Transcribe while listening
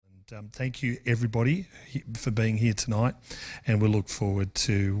thank you everybody for being here tonight, and we'll look forward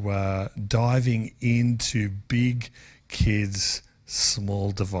to diving into big kids'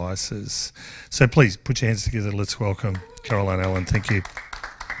 small devices. So please put your hands together. Let's welcome Caroline Allen. Thank you.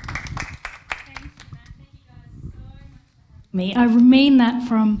 I mean that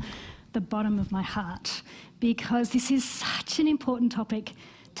from the bottom of my heart, because this is such an important topic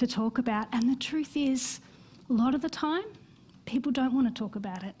to talk about, and the truth is, a lot of the time, people don't want to talk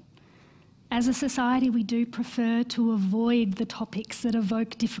about it. As a society, we do prefer to avoid the topics that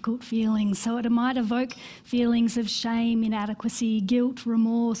evoke difficult feelings. So it might evoke feelings of shame, inadequacy, guilt,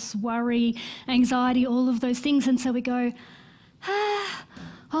 remorse, worry, anxiety, all of those things. And so we go,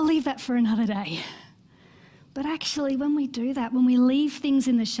 I'll leave that for another day. But actually, when we do that, when we leave things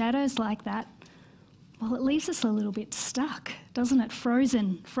in the shadows like that, well, it leaves us a little bit stuck, doesn't it?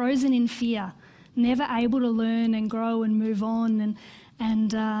 Frozen in fear, never able to learn and grow and move on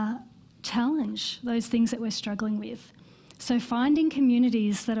and challenge those things that we're struggling with. So finding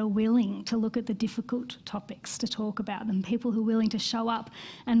communities that are willing to look at the difficult topics, to talk about them, people who are willing to show up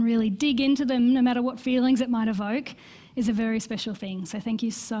and really dig into them no matter what feelings it might evoke, is a very special thing. So thank you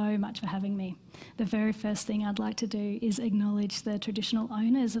so much for having me. The very first thing I'd like to do is acknowledge the traditional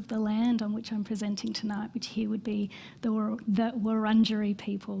owners of the land on which I'm presenting tonight, which here would be the Wurundjeri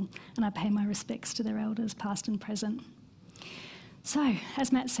people, and I pay my respects to their elders, past and present. So,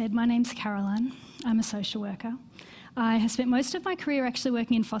 as Matt said, my name's Caroline. I'm a social worker. I have spent most of my career actually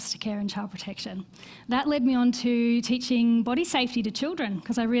working in foster care and child protection. That led me on to teaching body safety to children,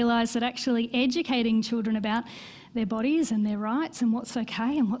 because I realised that actually educating children about their bodies and their rights and what's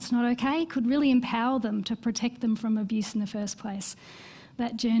okay and what's not okay could really empower them to protect them from abuse in the first place.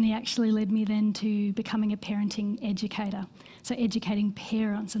 That journey actually led me then to becoming a parenting educator, so educating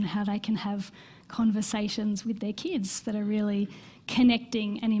parents on how they can have conversations with their kids that are really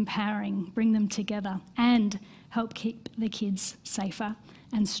connecting and empowering, bring them together and help keep the kids safer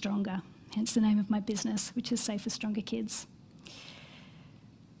and stronger. Hence the name of my business, which is Safer, Stronger Kids.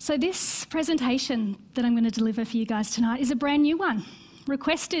 So this presentation that I'm going to deliver for you guys tonight is a brand new one,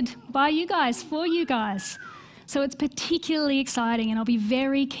 requested by you guys, for you guys. So it's particularly exciting, and I'll be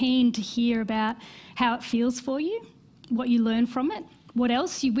very keen to hear about how it feels for you, what you learn from it, what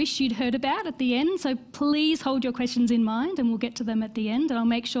else you wish you'd heard about at the end. So please hold your questions in mind, and we'll get to them at the end. And I'll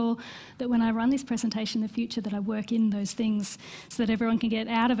make sure that when I run this presentation in the future that I work in those things so that everyone can get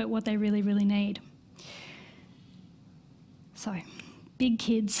out of it what they really, really need. So, big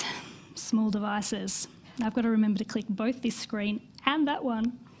kids, small devices. Now I've got to remember to click both this screen and that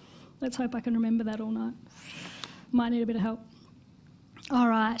one. Let's hope I can remember that all night. Might need a bit of help. All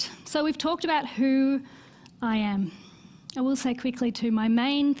right, so we've talked about who I am. I will say quickly too, my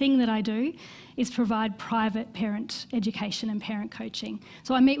main thing that I do is provide private parent education and parent coaching.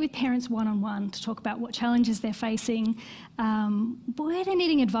 So I meet with parents one-on-one to talk about what challenges they're facing, where they're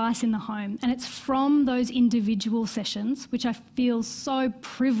needing advice in the home. And it's from those individual sessions, which I feel so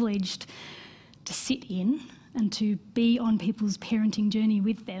privileged to sit in and to be on people's parenting journey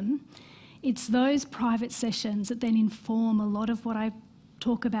with them. It's those private sessions that then inform a lot of what I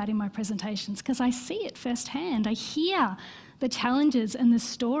talk about in my presentations, because I see it firsthand. I hear the challenges and the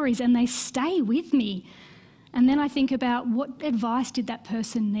stories, and they stay with me. And then I think about what advice did that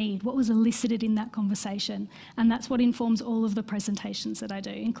person need, what was elicited in that conversation, and that's what informs all of the presentations that I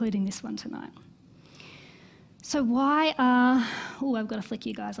do, including this one tonight. So why are... Oh, I've got to flick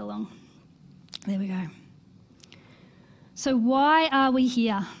you guys along. There we go. So why are we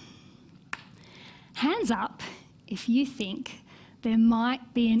here? Hands up if you think there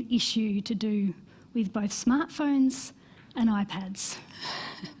might be an issue to do with both smartphones and iPads.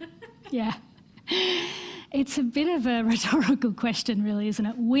 Yeah. It's a bit of a rhetorical question, really, isn't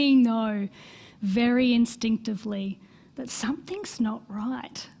it? We know very instinctively that something's not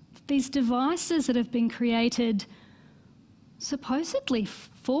right. These devices that have been created supposedly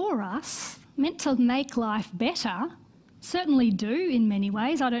for us, meant to make life better, certainly do in many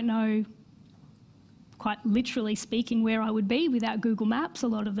ways. I don't know, quite literally speaking, where I would be without Google Maps a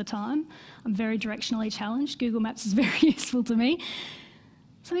lot of the time. I'm very directionally challenged. Google Maps is very useful to me.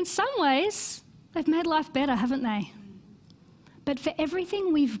 So in some ways, they've made life better, haven't they? But for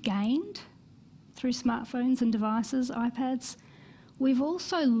everything we've gained through smartphones and devices, iPads, we've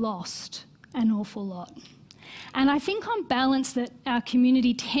also lost an awful lot. And I think on balance that our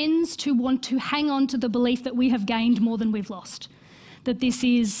community tends to want to hang on to the belief that we have gained more than we've lost. That this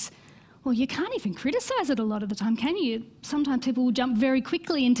is... Well, you can't even criticise it a lot of the time, can you? Sometimes people will jump very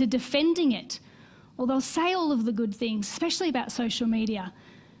quickly into defending it, or they'll say all of the good things, especially about social media.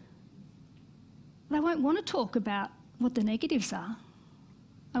 They won't want to talk about what the negatives are.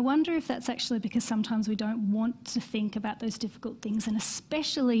 I wonder if that's actually because sometimes we don't want to think about those difficult things, and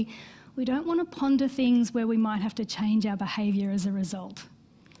especially we don't want to ponder things where we might have to change our behaviour as a result.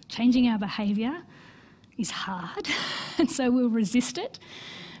 Changing our behaviour is hard, and so we'll resist it.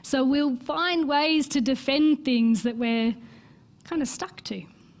 So we'll find ways to defend things that we're kind of stuck to,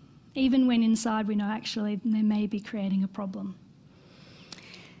 even when inside we know actually they may be creating a problem.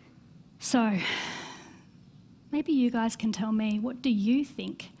 So maybe you guys can tell me, what do you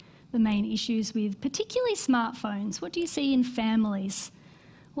think the main issues with particularly smartphones? What do you see in families?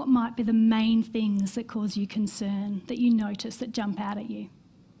 What might be the main things that cause you concern, that you notice, that jump out at you?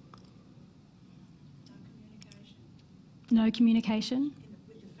 No communication?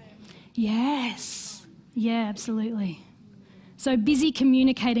 With the family. Yes. Yeah, absolutely. So busy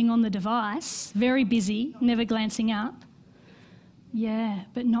communicating on the device, very busy, never glancing up. Yeah,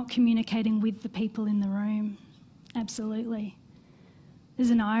 but not communicating with the people in the room. Absolutely. There's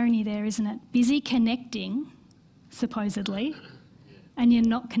an irony there, isn't it? Busy connecting, supposedly, and you're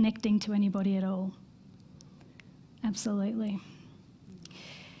not connecting to anybody at all. Absolutely.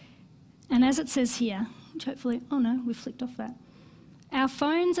 And as it says here, which hopefully, oh no, we've flicked off that. Our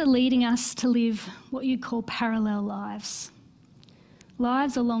phones are leading us to live what you'd call parallel lives.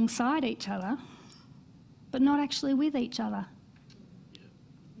 Lives alongside each other, but not actually with each other.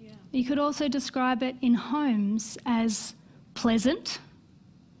 Yeah. You could also describe it in homes as pleasant,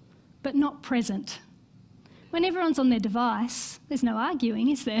 but not present. When everyone's on their device, there's no arguing,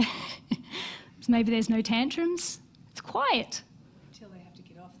 is there? Maybe there's no tantrums. It's quiet. Until they have to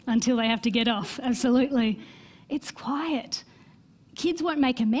get off. Until they have to get off, absolutely. It's quiet. Kids won't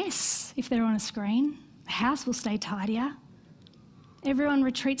make a mess if they're on a screen. The house will stay tidier. Everyone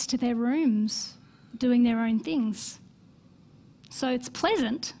retreats to their rooms, doing their own things. So it's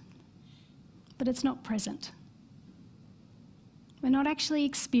pleasant, but it's not present. We're not actually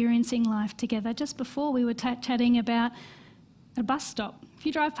experiencing life together. Just before we were chatting about a bus stop. If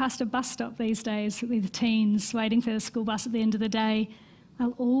you drive past a bus stop these days with teens waiting for the school bus at the end of the day,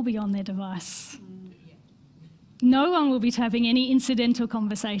 they'll all be on their device. No one will be having any incidental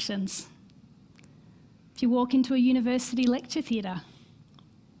conversations. If you walk into a university lecture theatre,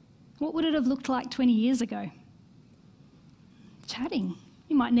 what would it have looked like 20 years ago? Chatting.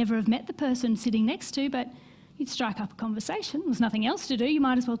 You might never have met the person sitting next to, but you'd strike up a conversation. There's nothing else to do, you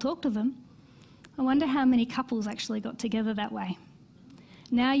might as well talk to them. I wonder how many couples actually got together that way.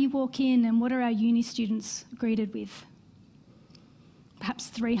 Now you walk in and what are our uni students greeted with? Perhaps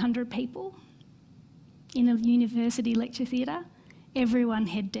 300 people in a university lecture theatre, everyone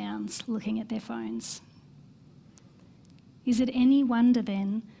head downs looking at their phones. Is it any wonder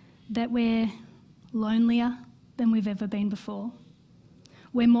then that we're lonelier than we've ever been before?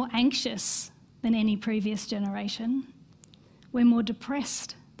 We're more anxious than any previous generation. We're more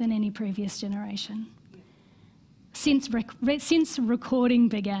depressed than any previous generation since recording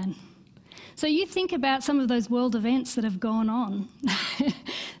began. So you think about some of those world events that have gone on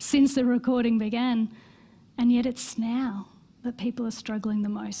since the recording began, and yet it's now that people are struggling the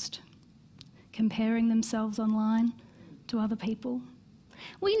most, comparing themselves online to other people.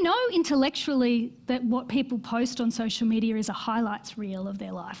 We know intellectually that what people post on social media is a highlights reel of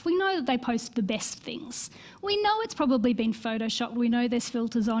their life. We know that they post the best things. We know it's probably been photoshopped. We know there's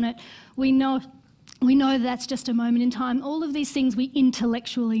filters on it. We know that's just a moment in time. All of these things we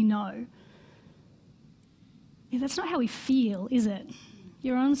intellectually know. Yeah, that's not how we feel, is it?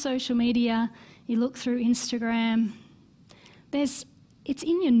 You're on social media, you look through Instagram. It's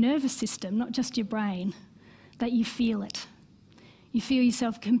in your nervous system, not just your brain, that you feel it. You feel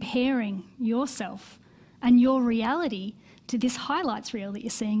yourself comparing yourself and your reality to this highlights reel that you're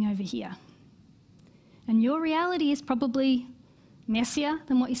seeing over here. And your reality is probably messier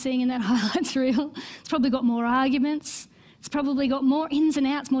than what you're seeing in that highlights reel. It's probably got more arguments. It's probably got more ins and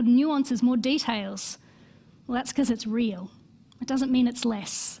outs, more nuances, more details. Well, that's because it's real. It doesn't mean it's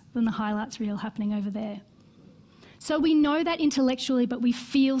less than the highlights reel happening over there. So we know that intellectually, but we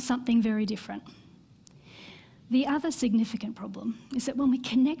feel something very different. The other significant problem is that when we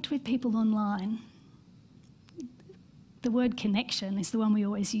connect with people online, the word connection is the one we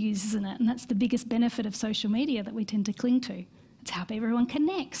always use, isn't it? And that's the biggest benefit of social media that we tend to cling to. It's how everyone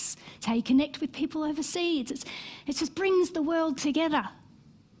connects. It's how you connect with people overseas. It just brings the world together.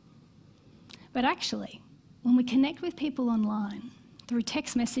 But actually, when we connect with people online, through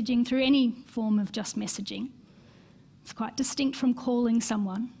text messaging, through any form of just messaging, it's quite distinct from calling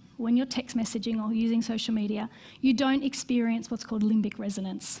someone. When you're text messaging or using social media, you don't experience what's called limbic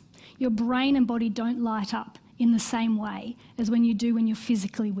resonance. Your brain and body don't light up in the same way as when you do when you're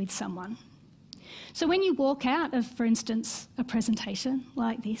physically with someone. So when you walk out of, for instance, a presentation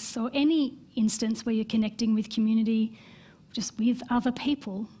like this, or any instance where you're connecting with community, just with other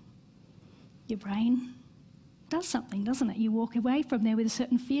people, your brain does something, doesn't it? You walk away from there with a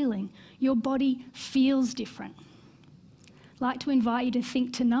certain feeling. Your body feels different. I'd like to invite you to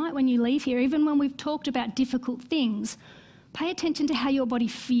think tonight when you leave here, even when we've talked about difficult things, pay attention to how your body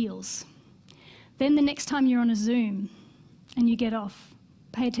feels. Then the next time you're on a Zoom and you get off,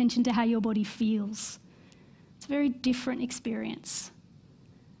 pay attention to how your body feels. It's a very different experience.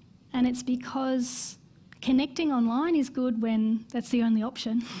 And it's because connecting online is good when that's the only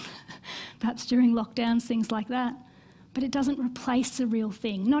option, perhaps during lockdowns, things like that. But it doesn't replace the real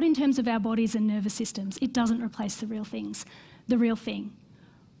thing. Not in terms of our bodies and nervous systems. It doesn't replace the real thing.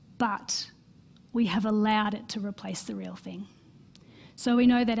 But we have allowed it to replace the real thing. So we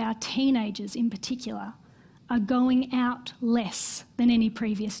know that our teenagers in particular are going out less than any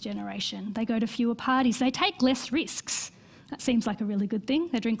previous generation. They go to fewer parties. They take less risks. That seems like a really good thing.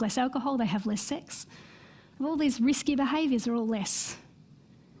 They drink less alcohol. They have less sex. All these risky behaviours are all less.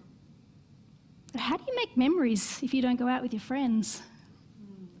 But how do you make memories if you don't go out with your friends?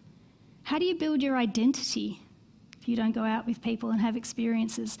 How do you build your identity if you don't go out with people and have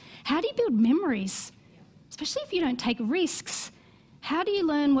experiences? How do you build memories? Especially if you don't take risks. How do you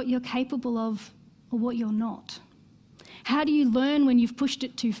learn what you're capable of or what you're not? How do you learn when you've pushed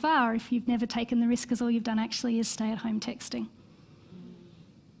it too far if you've never taken the risk because all you've done actually is stay at home texting?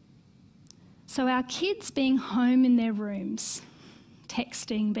 So our kids being home in their rooms,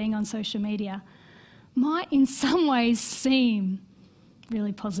 texting, being on social media, might in some ways seem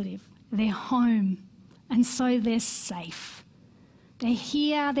really positive. They're home, and so they're safe. They're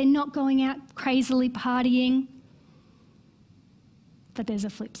here, they're not going out crazily partying. But there's a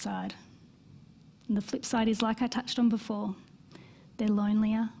flip side. And the flip side is, like I touched on before, they're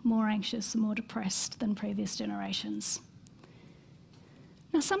lonelier, more anxious, more depressed than previous generations.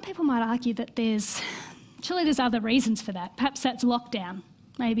 Now, some people might argue that surely there's other reasons for that. Perhaps that's lockdown.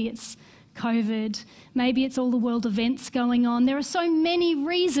 Maybe it's COVID. Maybe it's all the world events going on. There are so many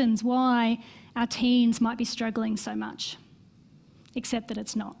reasons why our teens might be struggling so much, except that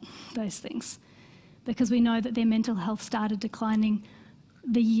it's not those things. Because we know that their mental health started declining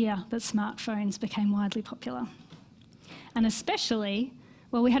the year that smartphones became widely popular. And especially,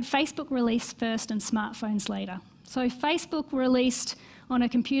 well, we had Facebook release first and smartphones later. So Facebook released on a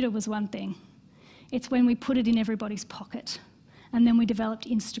computer was one thing. It's when we put it in everybody's pocket. And then we developed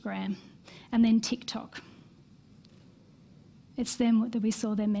Instagram and then TikTok. It's then that we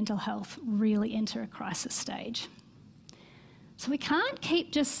saw their mental health really enter a crisis stage. So we can't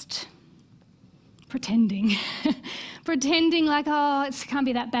keep just pretending. Pretending like, oh, it can't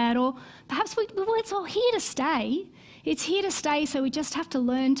be that bad. Or perhaps, it's all here to stay. It's here to stay, so we just have to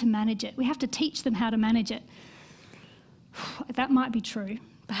learn to manage it. We have to teach them how to manage it. That might be true.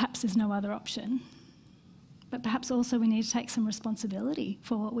 Perhaps there's no other option. But perhaps also we need to take some responsibility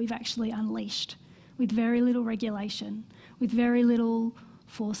for what we've actually unleashed with very little regulation, with very little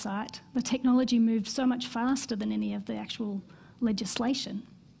foresight. The technology moved so much faster than any of the actual legislation.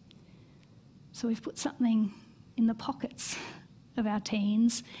 So we've put something in the pockets of our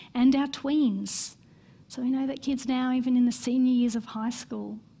teens and our tweens. So we know that kids now, even in the senior years of high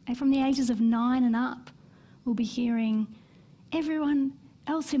school, and from the ages of 9 and up, will be hearing, everyone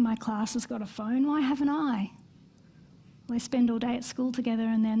else in my class has got a phone, why haven't I? They spend all day at school together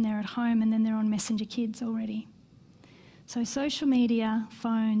and then they're at home and then they're on Messenger Kids already. So social media,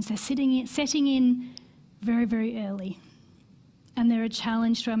 phones, they're setting in very, very early. And they're a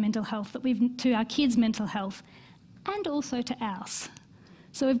challenge to our mental health, to our kids' mental health, and also to ours.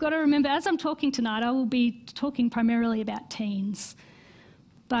 So we've got to remember, as I'm talking tonight, I will be talking primarily about teens.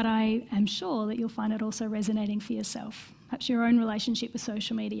 But I am sure that you'll find it also resonating for yourself. Perhaps your own relationship with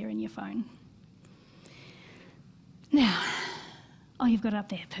social media and your phone. Now, oh, you've got it up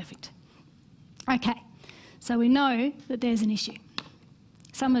there, perfect. Okay, so we know that there's an issue.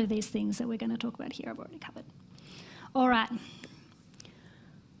 Some of these things that we're going to talk about here I've already covered. All right.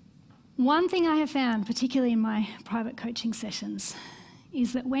 One thing I have found, particularly in my private coaching sessions,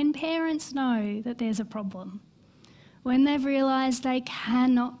 is that when parents know that there's a problem, when they've realised they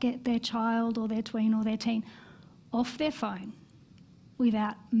cannot get their child or their tween or their teen off their phone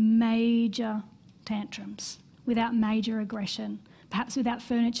without major tantrums, without major aggression, perhaps without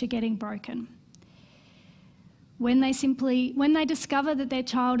furniture getting broken, when they discover that their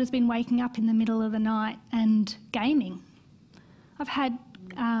child has been waking up in the middle of the night and gaming. I've had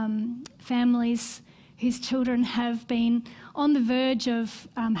families whose children have been on the verge of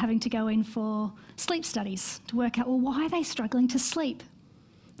having to go in for sleep studies to work out, well, why are they struggling to sleep?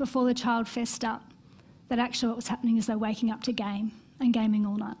 before the child fessed up that actually what was happening is they're waking up to game and gaming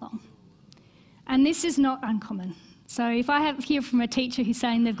all night long. And this is not uncommon. So if I hear from a teacher who's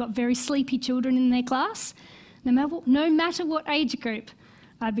saying they've got very sleepy children in their class, no matter what age group,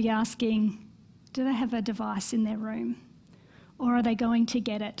 I'd be asking, do they have a device in their room? Or are they going to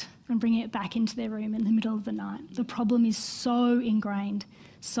get it and bring it back into their room in the middle of the night? The problem is so ingrained,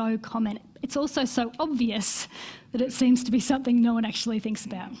 so common. It's also so obvious that it seems to be something no one actually thinks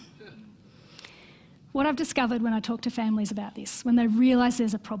about. What I've discovered when I talk to families about this, when they realise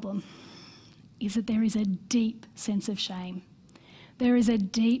there's a problem, is that there is a deep sense of shame. There is a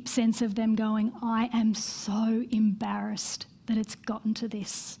deep sense of them going, I am so embarrassed that it's gotten to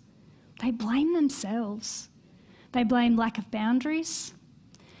this. They blame themselves. They blame lack of boundaries.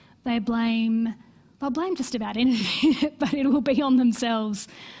 They'll blame just about anything, but it will be on themselves,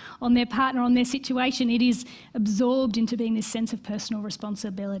 on their partner, on their situation. It is absorbed into being this sense of personal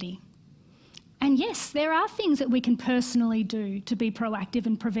responsibility. And yes, there are things that we can personally do to be proactive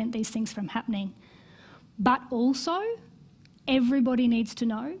and prevent these things from happening. But also, everybody needs to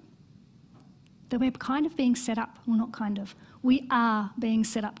know that we're kind of being set up, well, not kind of, we are being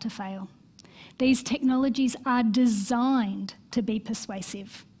set up to fail. These technologies are designed to be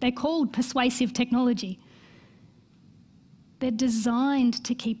persuasive. They're called persuasive technology. They're designed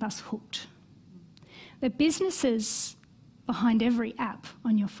to keep us hooked. The businesses behind every app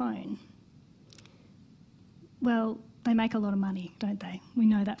on your phone, well, they make a lot of money, don't they? We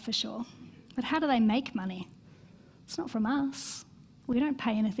know that for sure. But how do they make money? It's not from us. We don't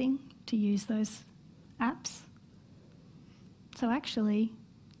pay anything to use those apps. So actually,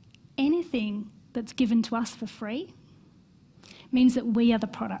 anything that's given to us for free means that we are the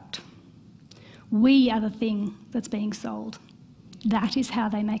product. We are the thing that's being sold. That is how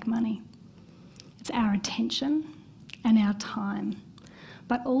they make money. It's our attention and our time,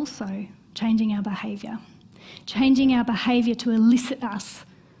 but also changing our behaviour. Changing our behaviour to elicit us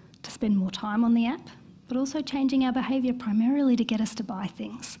to spend more time on the app, but also changing our behaviour primarily to get us to buy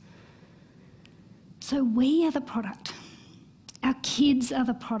things. So we are the product. Our kids are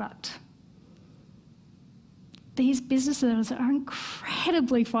the product. These businesses are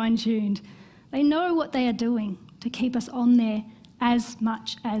incredibly fine-tuned. They know what they are doing to keep us on there as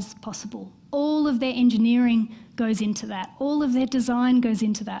much as possible. All of their engineering goes into that. All of their design goes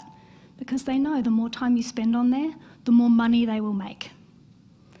into that, because they know the more time you spend on there, the more money they will make.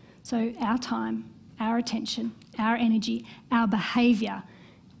 So our time, our attention, our energy, our behaviour,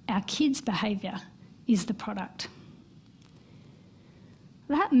 our kids' behaviour is the product.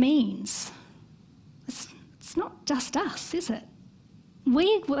 That means it's not just us, is it?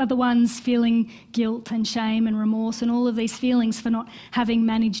 We are the ones feeling guilt and shame and remorse and all of these feelings for not having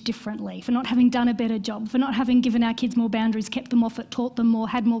managed differently, for not having done a better job, for not having given our kids more boundaries, kept them off it, taught them more,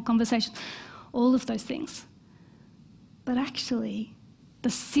 had more conversations, all of those things. But actually, the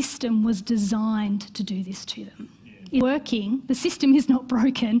system was designed to do this to them. It's working. The system is not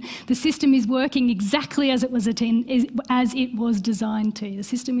broken. The system is working exactly as it was designed to. The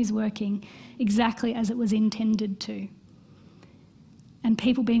system is working exactly as it was intended to. And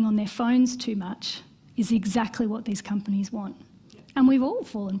people being on their phones too much is exactly what these companies want. And we've all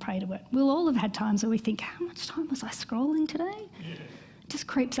fallen prey to it. We'll all have had times where we think, how much time was I scrolling today? It just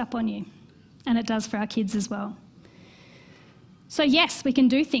creeps up on you. And it does for our kids as well. So yes, we can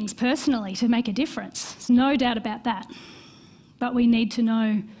do things personally to make a difference. There's no doubt about that. But we need to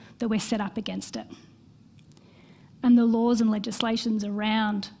know that we're set up against it. And the laws and legislations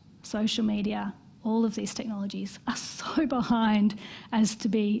around social media, all of these technologies, are so behind as to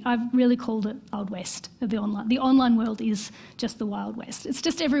be, I've really called it Wild West of the online. The online world is just the Wild West. It's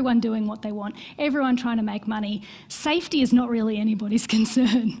just everyone doing what they want, everyone trying to make money. Safety is not really anybody's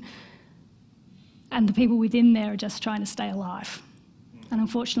concern. And the people within there are just trying to stay alive. And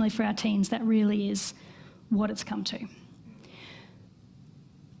unfortunately for our teens, that really is what it's come to.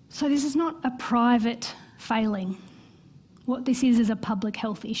 So this is not a private failing. What this is a public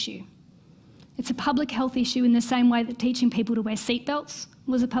health issue. It's a public health issue in the same way that teaching people to wear seatbelts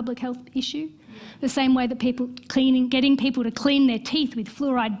was a public health issue. The same way that getting people to clean their teeth with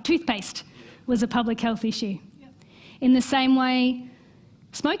fluoride toothpaste was a public health issue. In the same way,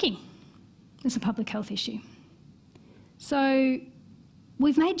 smoking is a public health issue. So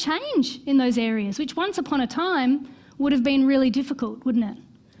we've made change in those areas, which once upon a time would have been really difficult, wouldn't it?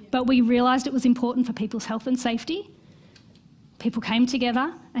 But we realised it was important for people's health and safety. People came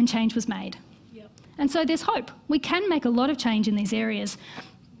together and change was made. And so there's hope. We can make a lot of change in these areas,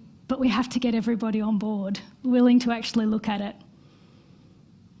 but we have to get everybody on board, willing to actually look at it.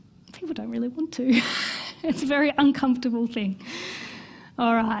 People don't really want to. It's a very uncomfortable thing.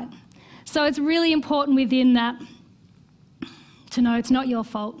 All right. So it's really important within that to know it's not your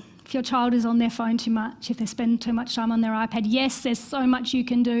fault. If your child is on their phone too much, if they spend too much time on their iPad, yes, there's so much you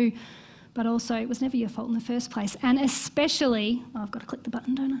can do, but also it was never your fault in the first place. And especially, oh, I've got to click the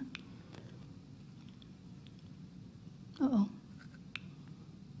button, don't I? Uh-oh.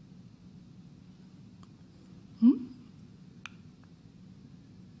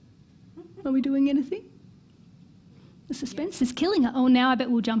 Are we doing anything? The suspense is killing it. Oh, now I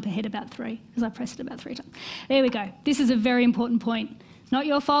bet we'll jump ahead about 3 because I pressed it about 3 times. There we go. This is a very important point. It's not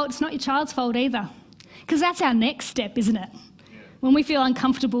your fault. It's not your child's fault either. Because that's our next step, isn't it? Yeah. When we feel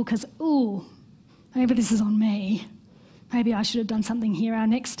uncomfortable because, ooh, maybe this is on me. Maybe I should have done something here. Our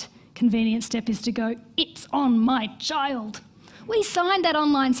next convenient step is to go, it's on my child. We signed that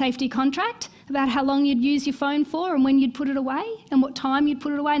online safety contract about how long you'd use your phone for and when you'd put it away and what time you'd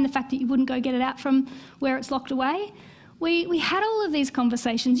put it away and the fact that you wouldn't go get it out from where it's locked away. We had all of these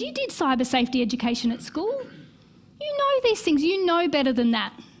conversations. You did cyber safety education at school. You know these things. You know better than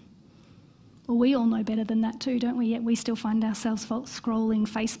that. Well, we all know better than that too, don't we? Yet we still find ourselves scrolling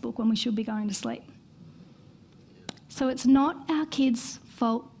Facebook when we should be going to sleep. So it's not our kids'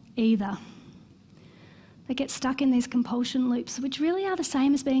 fault either. They get stuck in these compulsion loops, which really are the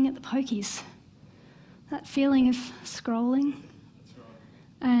same as being at the pokies. That feeling of scrolling. That's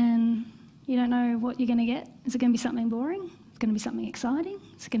right. And you don't know what you're going to get. Is it going to be something boring? Is it going to be something exciting?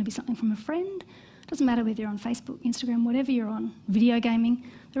 Is it going to be something from a friend? It doesn't matter whether you're on Facebook, Instagram, whatever you're on, video gaming,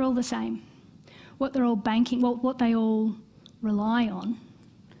 they're all the same. What they're all banking, what they all rely on,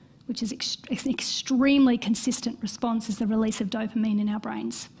 which is an extremely consistent response, is the release of dopamine in our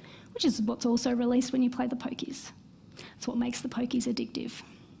brains, which is what's also released when you play the pokies. It's what makes the pokies addictive.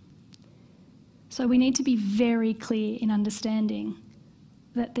 So we need to be very clear in understanding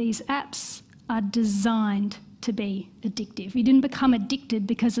that these apps are designed to be addictive. You didn't become addicted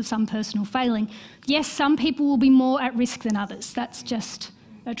because of some personal failing. Yes, some people will be more at risk than others. That's just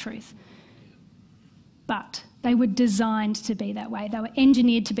a truth. But they were designed to be that way. They were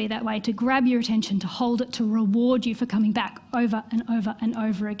engineered to be that way, to grab your attention, to hold it, to reward you for coming back over and over and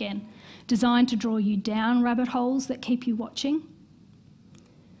over again. Designed to draw you down rabbit holes that keep you watching.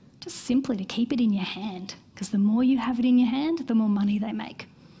 Just simply to keep it in your hand, because the more you have it in your hand, the more money they make.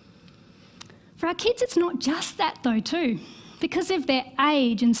 For our kids, it's not just that though too. Because of their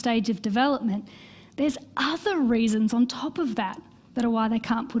age and stage of development, there's other reasons on top of that that are why they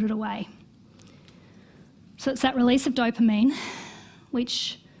can't put it away. So it's that release of dopamine,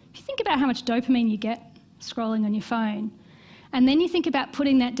 which, if you think about how much dopamine you get scrolling on your phone, and then you think about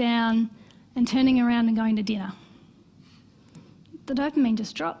putting that down and turning around and going to dinner, the dopamine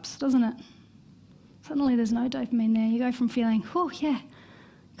just drops, doesn't it? Suddenly there's no dopamine there. You go from feeling, oh yeah,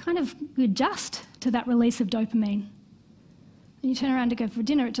 kind of adjust to that release of dopamine. And you turn around to go for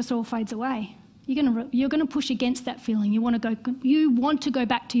dinner, it just all fades away. You're gonna push against that feeling. You want to go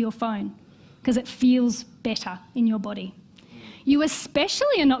back to your phone because it feels better in your body. You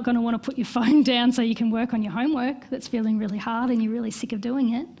especially are not going to want to put your phone down so you can work on your homework that's feeling really hard and you're really sick of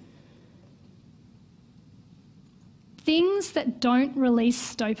doing it. Things that don't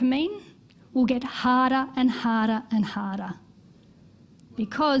release dopamine will get harder and harder and harder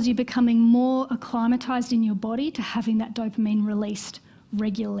because you're becoming more acclimatised in your body to having that dopamine released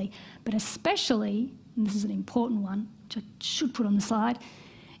regularly. But especially, and this is an important one, which I should put on the slide,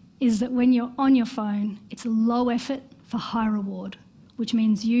 is that when you're on your phone, it's low effort for high reward, which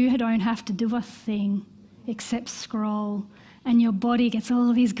means you don't have to do a thing except scroll, and your body gets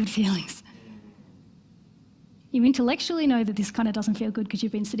all of these good feelings. You intellectually know that this kind of doesn't feel good because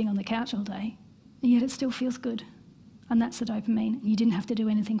you've been sitting on the couch all day, and yet it still feels good. And that's the dopamine, and you didn't have to do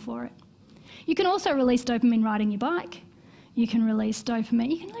anything for it. You can also release dopamine riding your bike. You can release dopamine.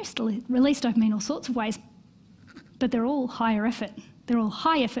 You can release dopamine all sorts of ways, but they're all higher effort. They're all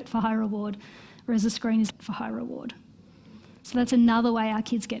high effort for high reward, whereas the screen is for high reward. So that's another way our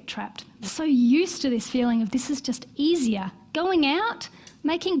kids get trapped. They're so used to this feeling of this is just easier. Going out,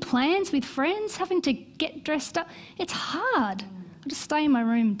 making plans with friends, having to get dressed up. It's hard. I just stay in my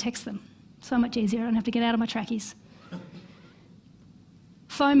room and text them. So much easier. I don't have to get out of my trackies.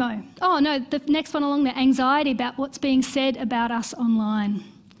 FOMO. Oh no, the next one along there, anxiety about what's being said about us online.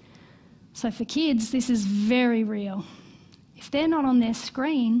 So for kids, this is very real. If they're not on their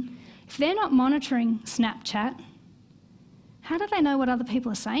screen, if they're not monitoring Snapchat, how do they know what other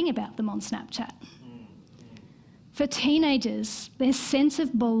people are saying about them on Snapchat? For teenagers, their sense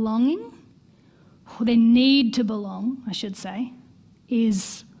of belonging, or their need to belong, I should say,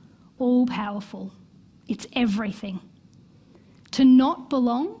 is all-powerful. It's everything. To not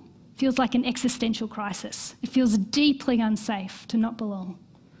belong feels like an existential crisis. It feels deeply unsafe to not belong.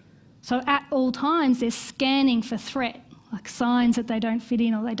 So at all times, they're scanning for threat, like signs that they don't fit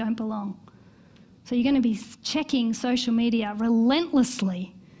in or they don't belong. So you're going to be checking social media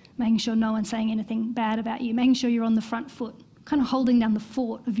relentlessly, making sure no one's saying anything bad about you, making sure you're on the front foot, kind of holding down the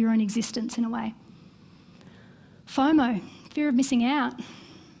fort of your own existence in a way. FOMO, fear of missing out.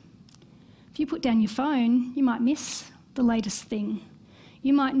 If you put down your phone, you might miss the latest thing.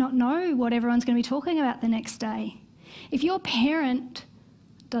 You might not know what everyone's going to be talking about the next day. If your parent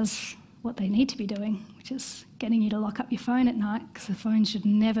does what they need to be doing, which is getting you to lock up your phone at night, because the phone should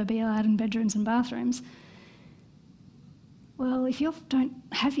never be allowed in bedrooms and bathrooms, well, if you don't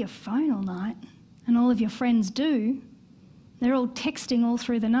have your phone all night and all of your friends do, they're all texting all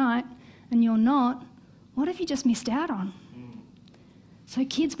through the night and you're not, what have you just missed out on? So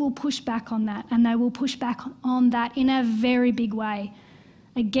kids will push back on that, and they will push back on that in a very big way.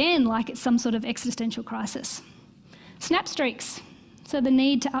 Again, like it's some sort of existential crisis. Snap streaks, so the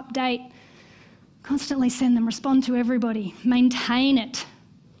need to update, constantly send them, respond to everybody, maintain it.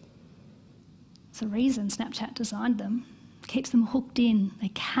 It's a reason Snapchat designed them. Keeps them hooked in,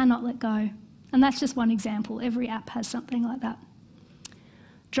 they cannot let go. And that's just one example. Every app has something like that.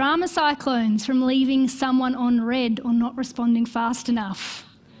 Drama cyclones, from leaving someone on red or not responding fast enough.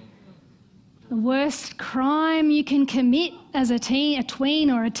 The worst crime you can commit as a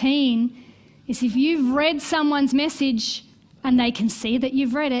tween or a teen is if you've read someone's message and they can see that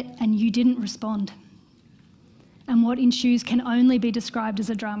you've read it and you didn't respond. And what ensues can only be described as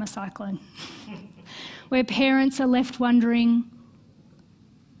a drama cyclone, where parents are left wondering,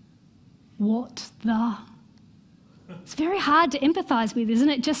 what the? It's very hard to empathise with, isn't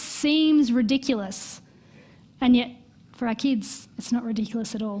it? It just seems ridiculous. And yet, for our kids, it's not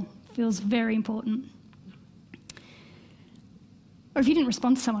ridiculous at all. It feels very important. Or if you didn't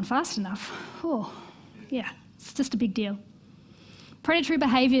respond to someone fast enough, oh, yeah, it's just a big deal. Predatory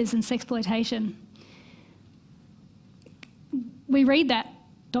behaviours and sexploitation. We read that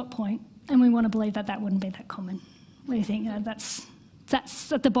dot point and we want to believe that that wouldn't be that common. We think that's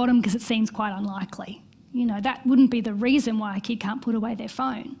at the bottom because it seems quite unlikely. You know, that wouldn't be the reason why a kid can't put away their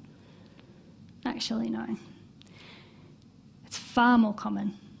phone. Actually, no. It's far more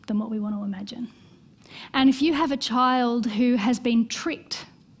common than what we want to imagine. And if you have a child who has been tricked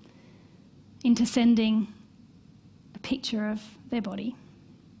into sending a picture of their body,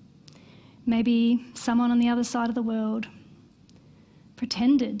 maybe someone on the other side of the world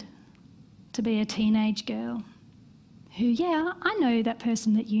pretended to be a teenage girl who, yeah, I know that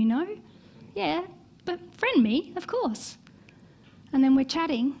person that you know, yeah, but friend me, of course. And then we're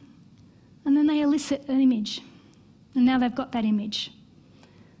chatting, and then they elicit an image, and now they've got that image.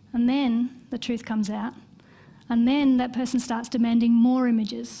 And then the truth comes out, and then that person starts demanding more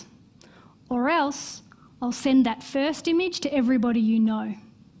images. Or else, I'll send that first image to everybody you know.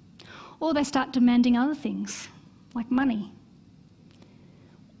 Or they start demanding other things, like money.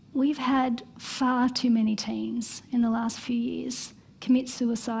 We've had far too many teens in the last few years commit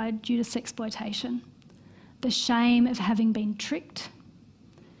suicide due to sexploitation. The shame of having been tricked,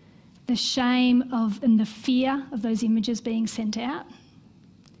 the shame of and the fear of those images being sent out,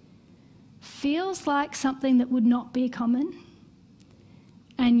 feels like something that would not be common.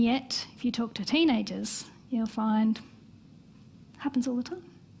 And yet, if you talk to teenagers, you'll find it happens all the time.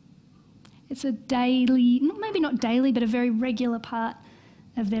 It's a daily, maybe not daily, but a very regular part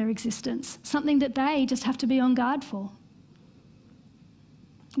of their existence, something that they just have to be on guard for.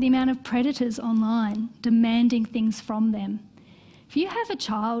 The amount of predators online demanding things from them. If you have a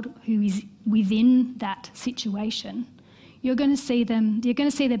child who is within that situation, you're going to see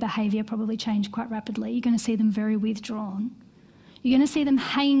their behaviour probably change quite rapidly. You're going to see them very withdrawn. You're going to see them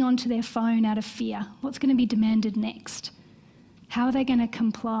hanging onto their phone out of fear. What's going to be demanded next? How are they going to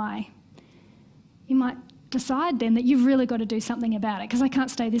comply? You might decide then that you've really got to do something about it because they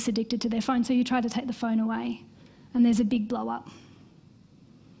can't stay this addicted to their phone, so you try to take the phone away and there's a big blow up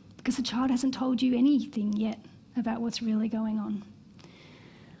because the child hasn't told you anything yet about what's really going on.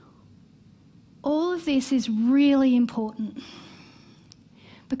 All of this is really important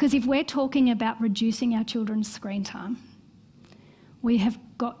because if we're talking about reducing our children's screen time, we have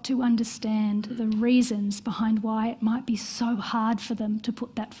got to understand the reasons behind why it might be so hard for them to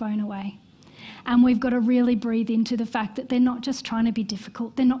put that phone away. And we've got to really breathe into the fact that they're not just trying to be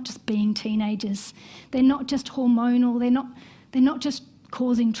difficult, they're not just being teenagers, they're not just hormonal, they're not just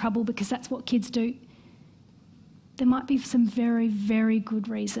causing trouble because that's what kids do. There might be some very, very good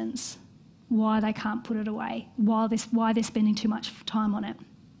reasons why they can't put it away, why they're spending too much time on it.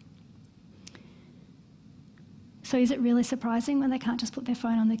 So is it really surprising when they can't just put their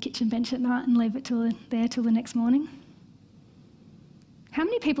phone on the kitchen bench at night and leave it till the next morning? How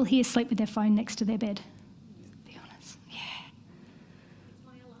many people here sleep with their phone next to their bed? Be honest. Yeah. It's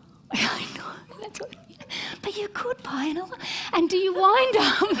my alarm. I know. That's what, but you could buy an alarm. And do you wind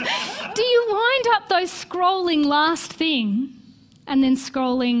up those scrolling last thing and then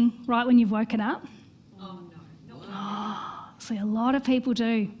scrolling right when you've woken up? Oh, no. Not See, a lot of people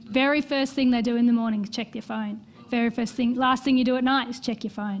do. Very first thing they do in the morning is check their phone. Very first thing, last thing you do at night is check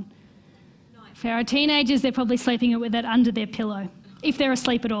your phone. For our teenagers, they're probably sleeping with it under their pillow. If they're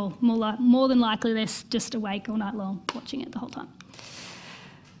asleep at all, more than likely they're just awake all night long, watching it the whole time.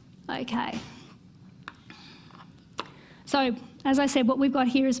 Okay. So, as I said, what we've got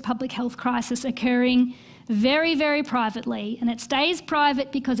here is a public health crisis occurring very, very privately, and it stays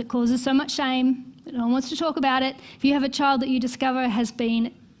private because it causes so much shame. No one wants to talk about it. If you have a child that you discover has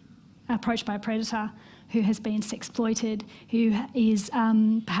been approached by a predator, who has been sexploited, who is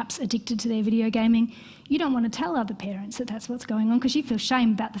perhaps addicted to their video gaming, you don't want to tell other parents that that's what's going on because you feel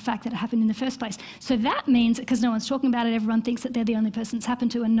shame about the fact that it happened in the first place. So that means, because no one's talking about it, everyone thinks that they're the only person it's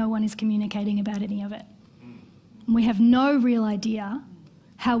happened to and no one is communicating about any of it. And we have no real idea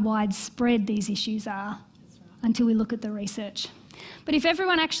how widespread these issues are until we look at the research. But if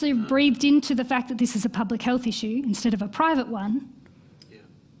everyone actually breathed into the fact that this is a public health issue instead of a private one,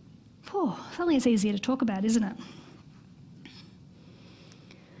 suddenly it's easier to talk about, isn't it?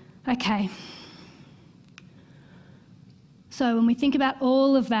 Okay. So when we think about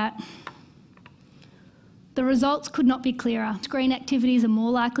all of that, the results could not be clearer. Screen activities are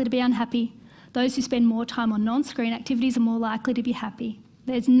more likely to be unhappy. Those who spend more time on non-screen activities are more likely to be happy.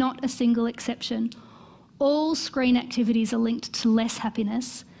 There's not a single exception. All screen activities are linked to less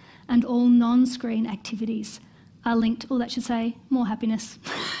happiness, and all non-screen activities are linked, or that should say, more happiness.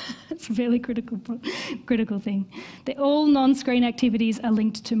 It's a really critical thing. All non-screen activities are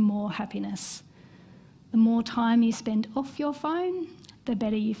linked to more happiness. The more time you spend off your phone, the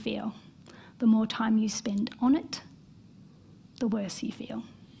better you feel. The more time you spend on it, the worse you feel.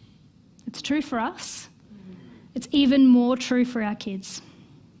 It's true for us. It's even more true for our kids.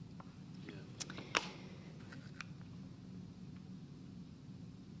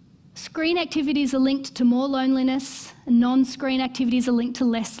 Screen activities are linked to more loneliness, and non-screen activities are linked to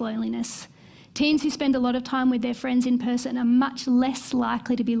less loneliness. Teens who spend a lot of time with their friends in person are much less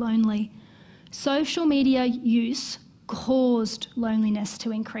likely to be lonely. Social media use caused loneliness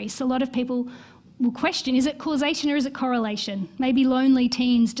to increase. A lot of people will question, is it causation or is it correlation? Maybe lonely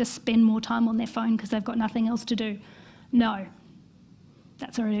teens just spend more time on their phone because they've got nothing else to do. No.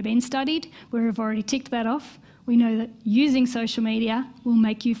 That's already been studied. We've already ticked that off. We know that using social media will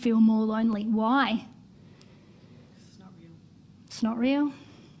make you feel more lonely. Why? It's not real. It's not real.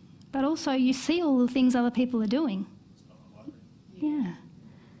 But also you see all the things other people are doing. Yeah.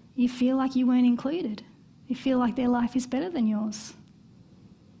 You feel like you weren't included. You feel like their life is better than yours.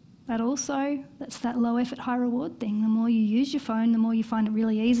 But also, that's that low effort, high reward thing. The more you use your phone, the more you find it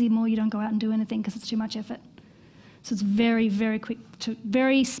really easy, the more you don't go out and do anything because it's too much effort. So it's very, very quick,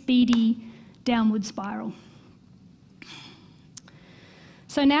 very speedy downward spiral.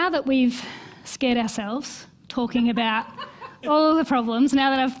 So now that we've scared ourselves talking about all of the problems, now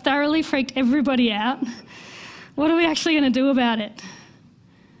that I've thoroughly freaked everybody out, what are we actually going to do about it?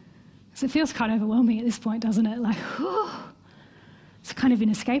 Because it feels kind of overwhelming at this point, doesn't it? Like, whew, it's kind of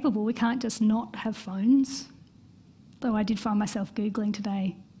inescapable. We can't just not have phones. Though I did find myself Googling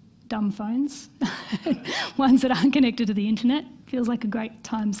today, dumb phones, ones that aren't connected to the internet. Feels like a great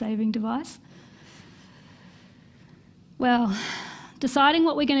time-saving device. Well, deciding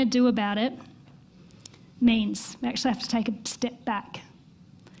what we're going to do about it means we actually have to take a step back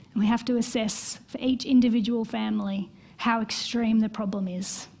and we have to assess for each individual family how extreme the problem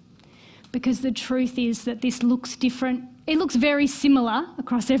is. Because the truth is that this looks different. It looks very similar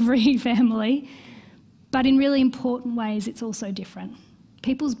across every family, but in really important ways it's also different.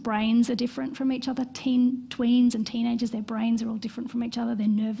 People's brains are different from each other. Tweens and teenagers, their brains are all different from each other. Their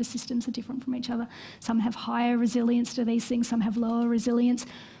nervous systems are different from each other. Some have higher resilience to these things, some have lower resilience,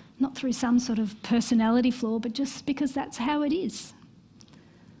 not through some sort of personality flaw, but just because that's how it is.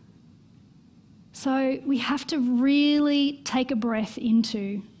 So we have to really take a breath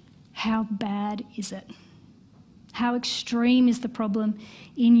into how bad is it? How extreme is the problem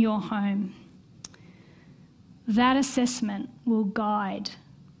in your home? That assessment will guide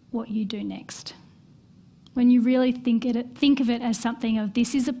what you do next. When you really think of it as something of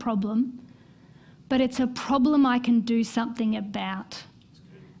this is a problem, but it's a problem I can do something about,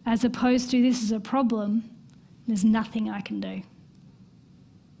 as opposed to this is a problem, there's nothing I can do.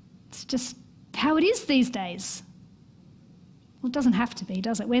 It's just how it is these days. Well, it doesn't have to be,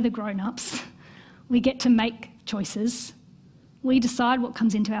 does it? We're the grown-ups. We get to make choices. We decide what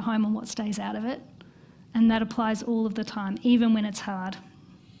comes into our home and what stays out of it. And that applies all of the time, even when it's hard.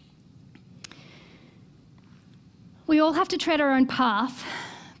 We all have to tread our own path,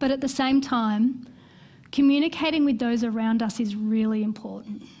 but at the same time, communicating with those around us is really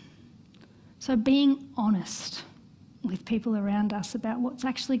important. So being honest with people around us about what's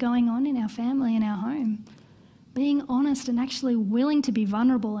actually going on in our family and our home. Being honest and actually willing to be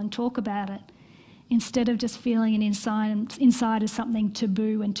vulnerable and talk about it instead of just feeling it inside as something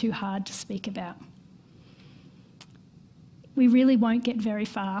taboo and too hard to speak about. We really won't get very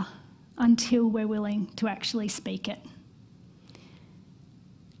far until we're willing to actually speak it.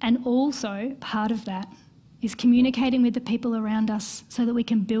 And also, part of that is communicating with the people around us so that we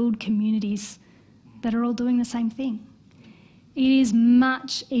can build communities that are all doing the same thing. It is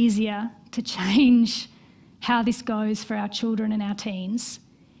much easier to change how this goes for our children and our teens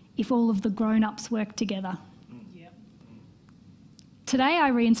if all of the grown-ups work together. Yep. Today I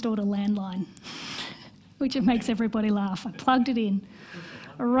reinstalled a landline, which it makes everybody laugh. I plugged it in,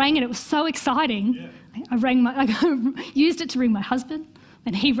 I rang it, it was so exciting. I used it to ring my husband,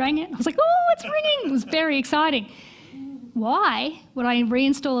 and he rang it. I was like, oh, it's ringing. It was very exciting. Why would I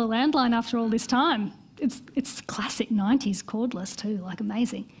reinstall a landline after all this time? It's classic 90s cordless too, like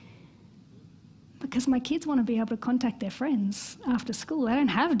amazing. Because my kids want to be able to contact their friends after school. They don't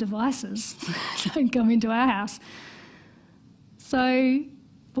have devices. They don't come into our house. So,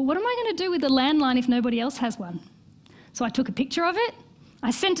 but what am I going to do with the landline if nobody else has one? So I took a picture of it. I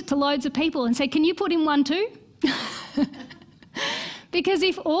sent it to loads of people and said, can you put in one too? Because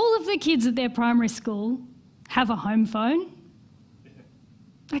if all of the kids at their primary school have a home phone,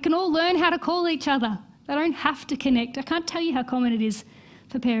 they can all learn how to call each other. They don't have to connect. I can't tell you how common it is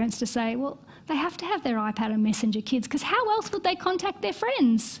for parents to say, well, they have to have their iPad and Messenger kids, because how else would they contact their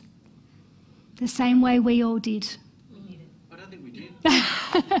friends? The same way we all did. I don't think we did.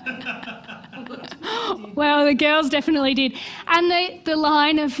 Well, the girls definitely did. And the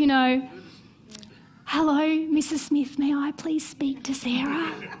line of, you know, hello, Mrs. Smith, may I please speak to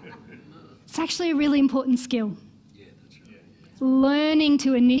Sarah? It's actually a really important skill. Yeah, that's right. Learning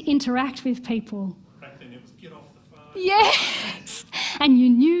to interact with people. Back then it was get off the phone. Yes. And you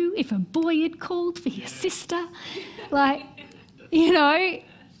knew if a boy had called for your sister. Like, you know,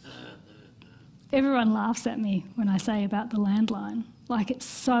 everyone laughs at me when I say about the landline. Like, it's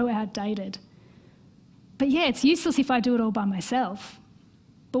so outdated. But yeah, it's useless if I do it all by myself.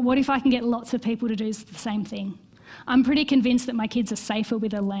 But what if I can get lots of people to do the same thing? I'm pretty convinced that my kids are safer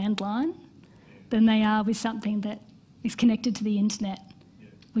with a landline than they are with something that is connected to the internet,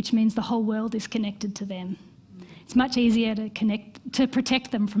 which means the whole world is connected to them. It's much easier to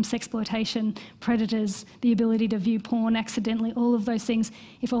protect them from sexploitation, predators, the ability to view porn accidentally, all of those things,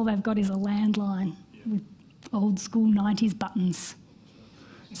 if all they've got is a landline with old school 90s buttons.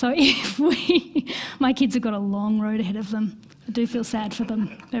 So my kids have got a long road ahead of them. I do feel sad for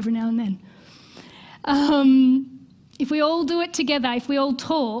them every now and then. If we all do it together, if we all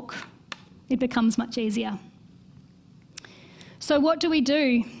talk, it becomes much easier. So what do we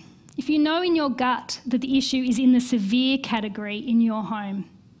do? If you know in your gut that the issue is in the severe category in your home,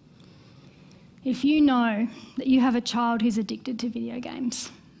 if you know that you have a child who's addicted to video games,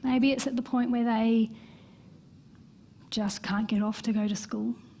 maybe it's at the point where they just can't get off to go to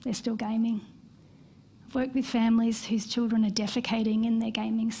school, they're still gaming. I've worked with families whose children are defecating in their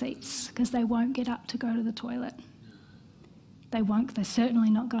gaming seats because they won't get up to go to the toilet. They're certainly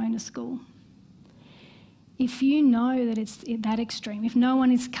not going to school. If you know that it's that extreme, if no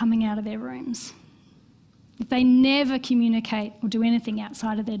one is coming out of their rooms, if they never communicate or do anything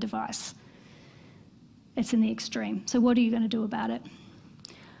outside of their device, it's in the extreme. So what are you going to do about it?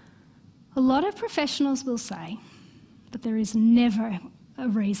 A lot of professionals will say that there is never a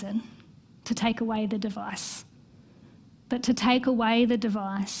reason to take away the device. That to take away the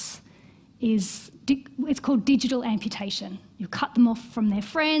device it's called digital amputation. You cut them off from their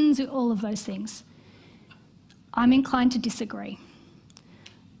friends, all of those things. I'm inclined to disagree,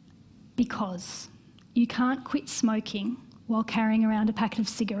 because you can't quit smoking while carrying around a packet of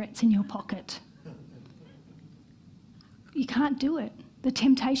cigarettes in your pocket. You can't do it. The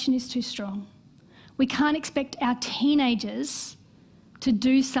temptation is too strong. We can't expect our teenagers to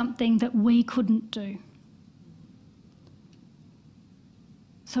do something that we couldn't do.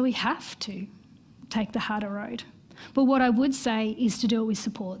 So we have to take the harder road. But what I would say is to do it with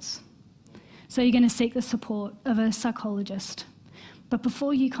supports. So you're going to seek the support of a psychologist. But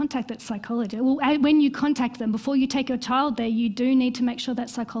before you contact that psychologist, well, when you contact them, before you take your child there, you do need to make sure that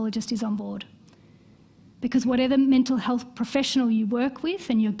psychologist is on board. Because whatever mental health professional you work with,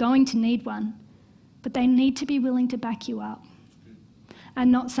 and you're going to need one, but they need to be willing to back you up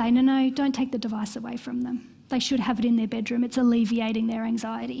and not say, no, no, don't take the device away from them. They should have it in their bedroom. It's alleviating their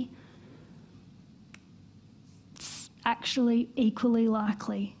anxiety. It's actually equally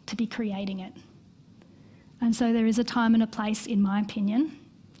likely to be creating it. And so there is a time and a place, in my opinion,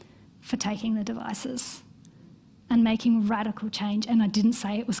 for taking the devices and making radical change. And I didn't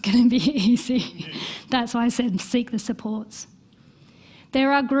say it was going to be easy. That's why I said seek the supports.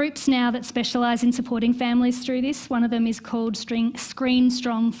 There are groups now that specialise in supporting families through this. One of them is called Screen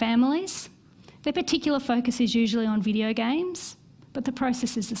Strong Families. Their particular focus is usually on video games, but the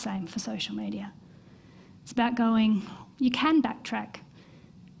process is the same for social media. It's about going, you can backtrack.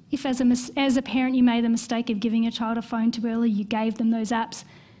 If as a parent you made the mistake of giving your child a phone too early, you gave them those apps,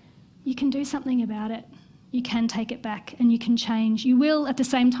 you can do something about it. You can take it back and you can change. You will at the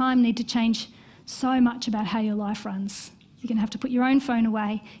same time need to change so much about how your life runs. You're going to have to put your own phone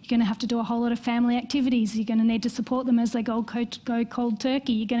away. You're going to have to do a whole lot of family activities. You're going to need to support them as they go cold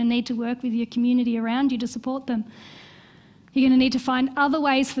turkey. You're going to need to work with your community around you to support them. You're going to need to find other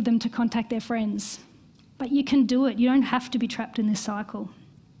ways for them to contact their friends. But you can do it. You don't have to be trapped in this cycle.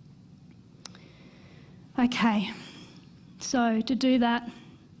 Okay, so to do that,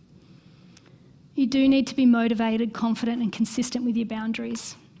 you do need to be motivated, confident and consistent with your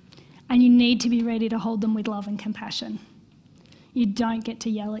boundaries. And you need to be ready to hold them with love and compassion. You don't get to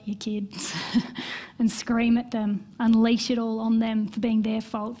yell at your kids and scream at them, unleash it all on them for being their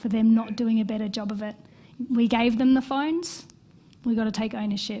fault, for them not doing a better job of it. We gave them the phones, we've got to take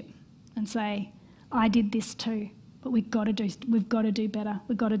ownership and say, I did this too, but we've got to do better,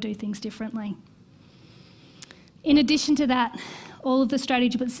 we've got to do things differently. In addition to that, all of the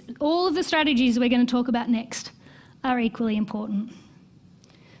strategies we're going to talk about next are equally important.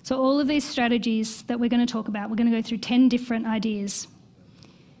 So all of these strategies that we're going to talk about, we're going to go through 10 different ideas.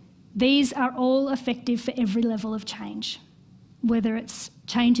 These are all effective for every level of change, whether it's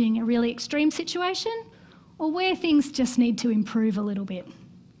changing a really extreme situation or where things just need to improve a little bit.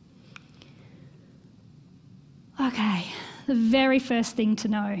 Okay, the very first thing to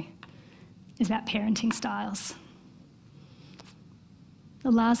know is about parenting styles.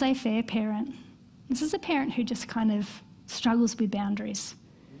 The laissez-faire parent. This is a parent who just kind of struggles with boundaries.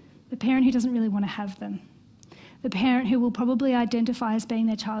 The parent who doesn't really want to have them. The parent who will probably identify as being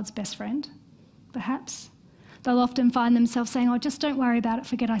their child's best friend, perhaps. They'll often find themselves saying, oh, just don't worry about it,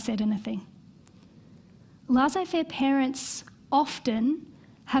 forget I said anything. Laissez-faire parents often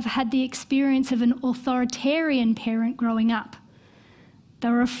have had the experience of an authoritarian parent growing up. They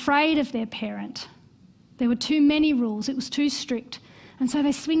were afraid of their parent. There were too many rules, it was too strict. And so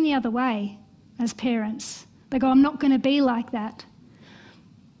they swing the other way as parents. They go, I'm not going to be like that.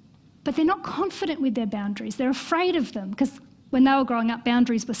 But they're not confident with their boundaries. They're afraid of them because when they were growing up,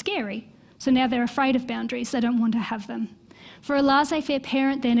 boundaries were scary. So now they're afraid of boundaries. They don't want to have them. For a laissez-faire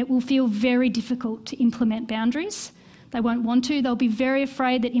parent, then, it will feel very difficult to implement boundaries. They won't want to. They'll be very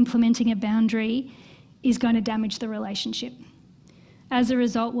afraid that implementing a boundary is going to damage the relationship. As a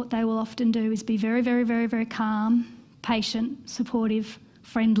result, what they will often do is be very, very, very, very calm, patient, supportive,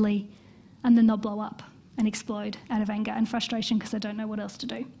 friendly, and then they'll blow up and explode out of anger and frustration because they don't know what else to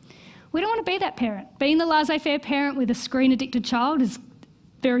do. We don't want to be that parent. Being the laissez-faire parent with a screen-addicted child is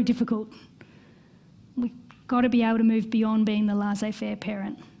very difficult. We've got to be able to move beyond being the laissez-faire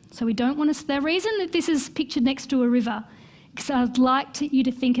parent. So we don't want to... The reason that this is pictured next to a river, because I'd like you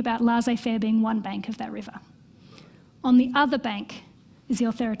to think about laissez-faire being one bank of that river. On the other bank is the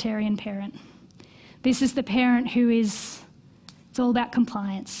authoritarian parent. This is the parent who is... It's all about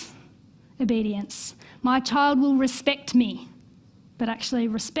compliance, obedience. My child will respect me. But actually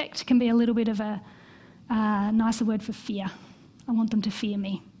respect can be a little bit of a nicer word for fear. I want them to fear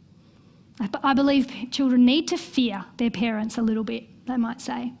me. I believe children need to fear their parents a little bit, they might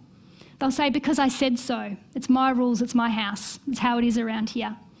say. They'll say, because I said so. It's my rules, it's my house. It's how it is around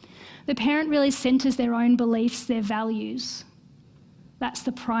here. The parent really centres their own beliefs, their values. That's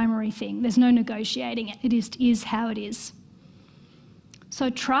the primary thing. There's no negotiating it. It is how it is.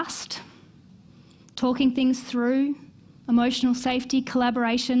 So trust, talking things through, emotional safety,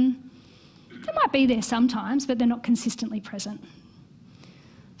 collaboration, they might be there sometimes, but they're not consistently present.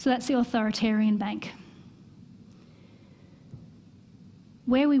 So that's the authoritarian bank.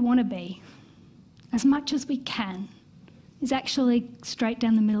 Where we want to be, as much as we can, is actually straight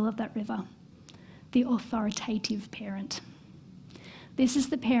down the middle of that river, the authoritative parent. This is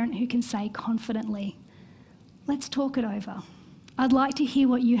the parent who can say confidently, let's talk it over. I'd like to hear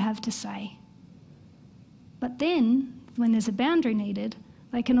what you have to say. But then, when there's a boundary needed,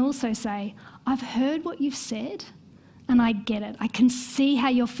 They can also say, I've heard what you've said and I get it. I can see how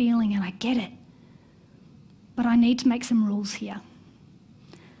you're feeling and I get it. But I need to make some rules here.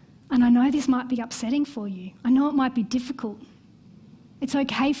 And I know this might be upsetting for you. I know it might be difficult. It's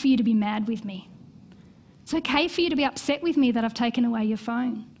okay for you to be mad with me. It's okay for you to be upset with me that I've taken away your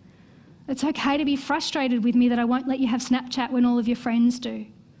phone. It's okay to be frustrated with me that I won't let you have Snapchat when all of your friends do.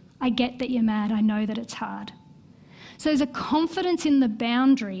 I get that you're mad. I know that it's hard. So there's a confidence in the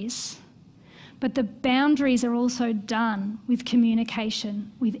boundaries, but the boundaries are also done with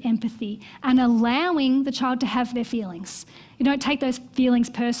communication, with empathy, and allowing the child to have their feelings. You don't take those feelings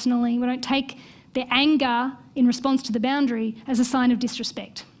personally. We don't take their anger in response to the boundary as a sign of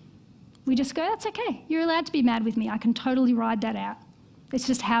disrespect. We just go, that's okay. You're allowed to be mad with me. I can totally ride that out. It's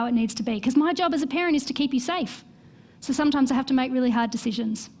just how it needs to be. Because my job as a parent is to keep you safe. So sometimes I have to make really hard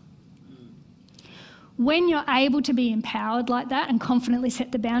decisions. When you're able to be empowered like that and confidently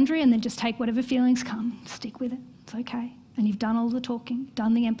set the boundary and then just take whatever feelings come, stick with it, it's okay. And you've done all the talking,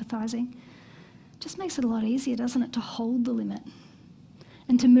 done the empathising, it just makes it a lot easier, doesn't it, to hold the limit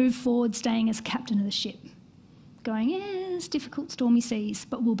and to move forward staying as captain of the ship, going, yeah, it's difficult, stormy seas,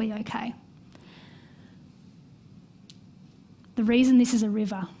 but we'll be okay. The reason this is a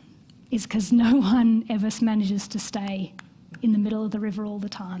river is because no one ever manages to stay in the middle of the river all the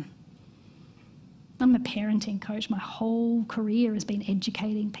time. I'm a parenting coach. My whole career has been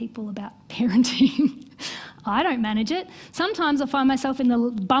educating people about parenting. I don't manage it. Sometimes I find myself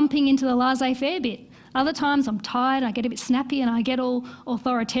bumping into the laissez-faire bit. Other times I'm tired, I get a bit snappy and I get all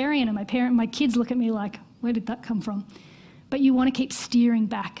authoritarian and my kids look at me like, where did that come from? But you want to keep steering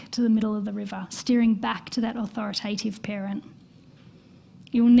back to the middle of the river, steering back to that authoritative parent.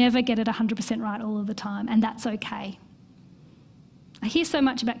 You'll never get it 100% right all of the time, and that's okay. I hear so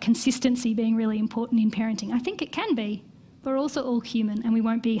much about consistency being really important in parenting. I think it can be. We're also all human and we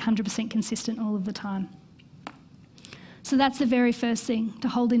won't be 100% consistent all of the time. So that's the very first thing to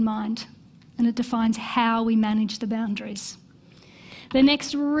hold in mind, and it defines how we manage the boundaries. The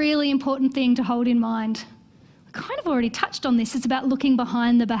next really important thing to hold in mind, I kind of already touched on this, it's about looking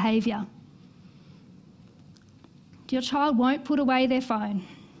behind the behaviour. Your child won't put away their phone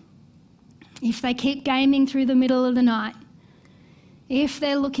if they keep gaming through the middle of the night, if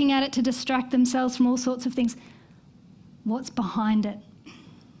they're looking at it to distract themselves from all sorts of things. What's behind it?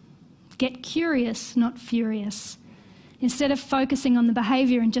 Get curious, not furious. Instead of focusing on the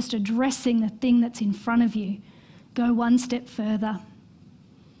behaviour and just addressing the thing that's in front of you, go one step further.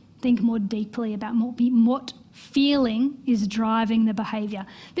 Think more deeply about what feeling is driving the behaviour.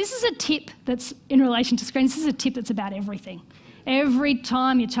 This is a tip that's in relation to screens. This is a tip that's about everything. Every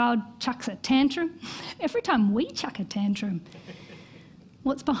time your child chucks a tantrum, every time we chuck a tantrum,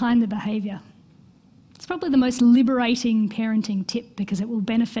 what's behind the behaviour? It's probably the most liberating parenting tip because it will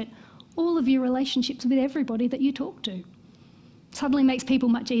benefit all of your relationships with everybody that you talk to. Suddenly makes people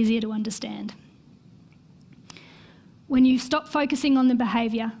much easier to understand. When you stop focusing on the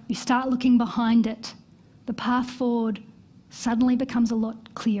behaviour, you start looking behind it, the path forward suddenly becomes a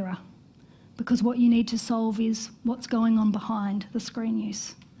lot clearer because what you need to solve is what's going on behind the screen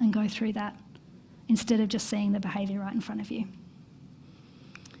use and go through that instead of just seeing the behaviour right in front of you.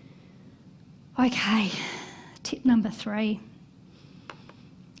 Okay, tip number 3.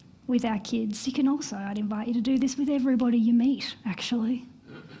 With our kids, you can also, I'd invite you to do this with everybody you meet, actually.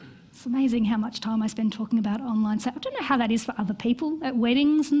 It's amazing how much time I spend talking about online sales. I don't know how that is for other people at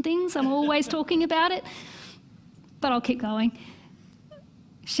weddings and things. I'm always talking about it, but I'll keep going.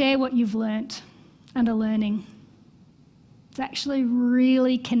 Share what you've learnt and are learning. It's actually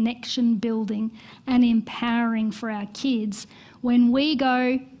really connection building and empowering for our kids when we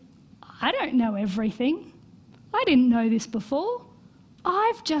go, I don't know everything. I didn't know this before.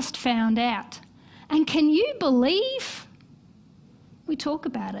 I've just found out. And can you believe? We talk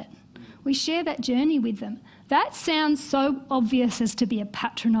about it. We share that journey with them. That sounds so obvious as to be a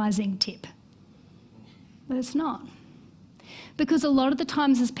patronising tip, but it's not. Because a lot of the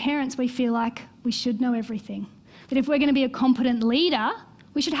times as parents we feel like we should know everything. That if we're going to be a competent leader,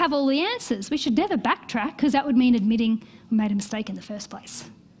 we should have all the answers. We should never backtrack because that would mean admitting we made a mistake in the first place.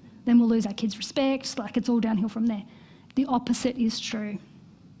 Then we'll lose our kids' respect, like it's all downhill from there. The opposite is true.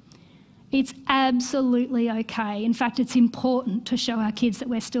 It's absolutely okay. In fact, it's important to show our kids that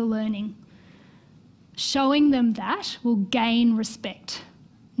we're still learning. Showing them that will gain respect,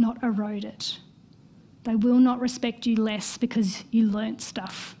 not erode it. They will not respect you less because you learnt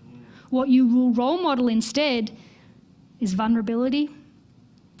stuff. What you will role model instead is vulnerability,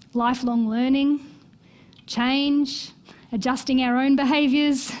 lifelong learning, change, adjusting our own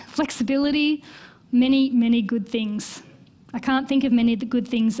behaviours, flexibility, many, many good things. I can't think of many of the good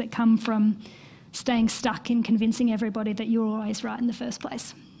things that come from staying stuck in convincing everybody that you're always right in the first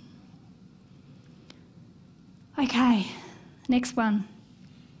place. Okay, next one.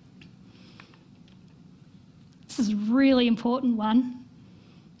 This is a really important one.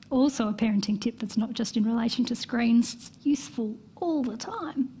 Also a parenting tip that's not just in relation to screens, it's useful all the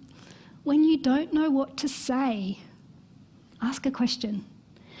time. When you don't know what to say, ask a question.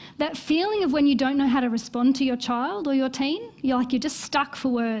 That feeling of when you don't know how to respond to your child or your teen, you're just stuck for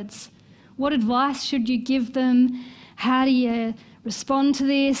words. What advice should you give them? How do you respond to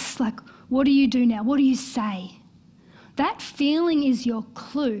this? What do you do now? What do you say? That feeling is your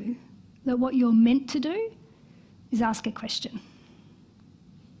clue that what you're meant to do is ask a question.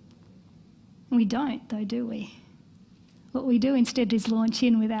 We don't, though, do we? What we do instead is launch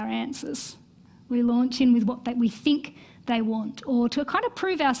in with our answers. We launch in with what we think they want, or to kind of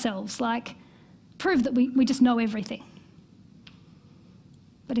prove ourselves, prove that we just know everything.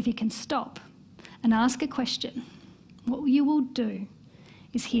 But if you can stop and ask a question, what you will do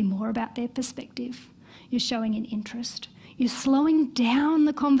is hear more about their perspective. You're showing an interest. You're slowing down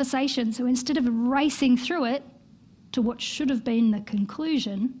the conversation. So instead of racing through it to what should have been the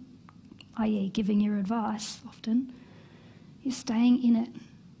conclusion, i.e. giving your advice often, you're staying in it.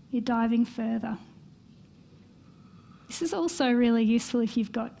 You're diving further. This is also really useful if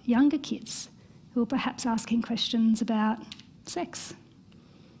you've got younger kids who are perhaps asking questions about sex.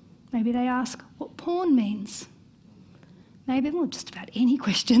 Maybe they ask what porn means. Maybe, just about any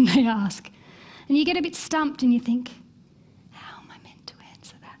question they ask. And you get a bit stumped and you think, how am I meant to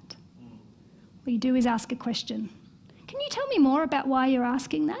answer that? What you do is ask a question. Can you tell me more about why you're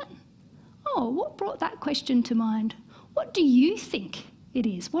asking that? Oh, what brought that question to mind? What do you think it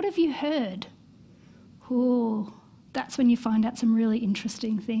is? What have you heard? Oh, that's when you find out some really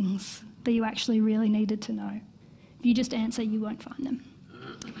interesting things that you actually really needed to know. If you just answer, you won't find them.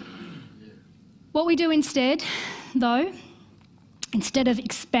 What we do instead, though, instead of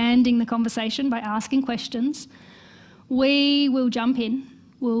expanding the conversation by asking questions, we will jump in,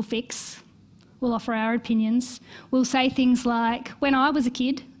 we'll fix, we'll offer our opinions, we'll say things like, when I was a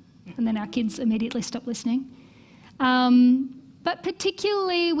kid, and then our kids immediately stop listening. But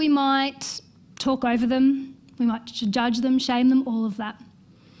particularly we might talk over them, we might judge them, shame them, all of that.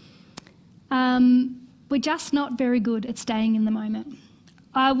 We're just not very good at staying in the moment.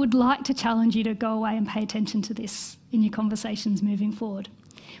 I would like to challenge you to go away and pay attention to this in your conversations moving forward.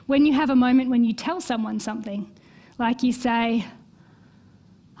 When you have a moment when you tell someone something, like you say,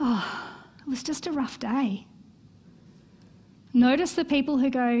 oh, it was just a rough day. Notice the people who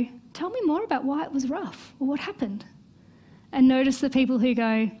go, tell me more about why it was rough or what happened. And notice the people who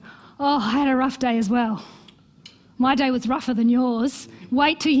go, oh, I had a rough day as well. My day was rougher than yours.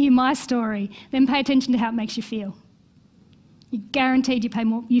 Wait to hear my story. Then pay attention to how it makes you feel. You're guaranteed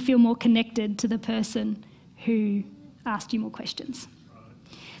you feel more connected to the person who asked you more questions.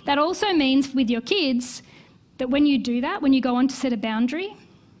 That also means with your kids that when you do that, when you go on to set a boundary,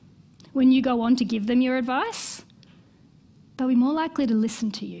 when you go on to give them your advice, they'll be more likely to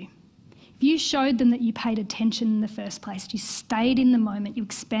listen to you. If you showed them that you paid attention in the first place, you stayed in the moment, you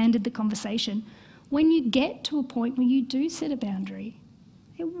expanded the conversation, when you get to a point where you do set a boundary,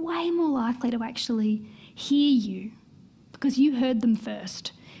 they're way more likely to actually hear you because you heard them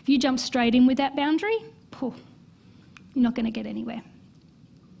first. If you jump straight in with that boundary, you're not going to get anywhere.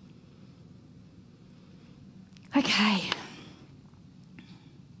 Okay.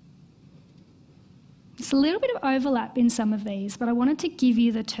 There's a little bit of overlap in some of these, but I wanted to give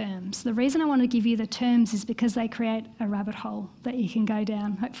you the terms. The reason I want to give you the terms is because they create a rabbit hole that you can go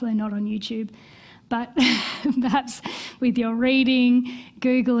down, hopefully not on YouTube, but perhaps with your reading,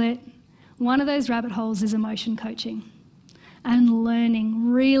 Google it. One of those rabbit holes is emotion coaching and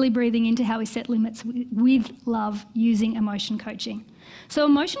learning, really breathing into how we set limits with love using emotion coaching. So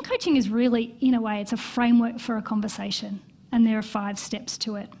emotion coaching is really, in a way, it's a framework for a conversation, and there are 5 steps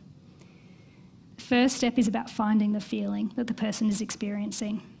to it. The first step is about finding the feeling that the person is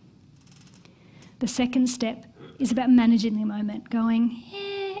experiencing. The second step is about managing the moment, going,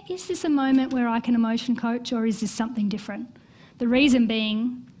 is this a moment where I can emotion coach or is this something different? The reason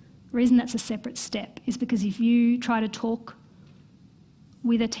that's a separate step is because if you try to talk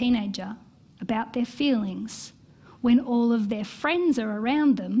with a teenager about their feelings when all of their friends are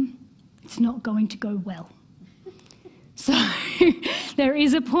around them, it's not going to go well. So there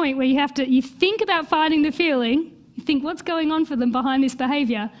is a point where you think about finding the feeling, you think what's going on for them behind this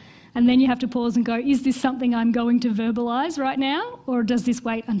behaviour, and then you have to pause and go, is this something I'm going to verbalise right now, or does this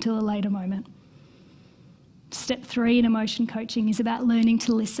wait until a later moment? Step 3 in emotion coaching is about learning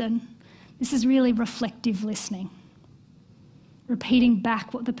to listen. This is really reflective listening. repeating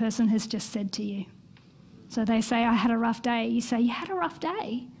back what the person has just said to you. So they say, I had a rough day. You say, you had a rough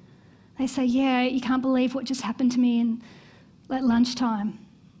day? They say, yeah, you can't believe what just happened to me at lunchtime.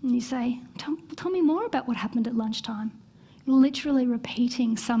 And you say, tell me more about what happened at lunchtime. You're literally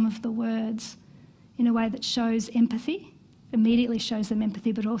repeating some of the words in a way that shows empathy, immediately shows them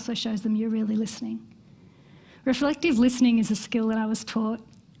empathy, but also shows them you're really listening. Reflective listening is a skill that I was taught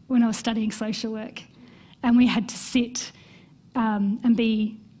when I was studying social work, and we had to sit and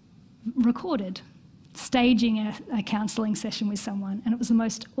be recorded, staging a counselling session with someone, and it was the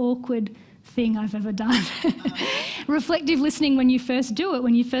most awkward thing I've ever done. Reflective listening, when you first do it,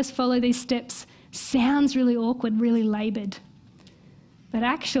 when you first follow these steps, sounds really awkward, really laboured. But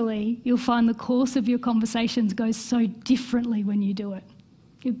actually, you'll find the course of your conversations goes so differently when you do it.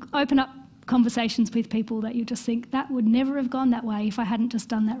 You open up conversations with people that you just think, that would never have gone that way if I hadn't just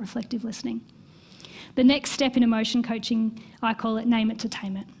done that reflective listening. The next step in emotion coaching, I call it name it to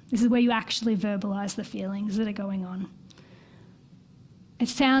tame it. This is where you actually verbalise the feelings that are going on. It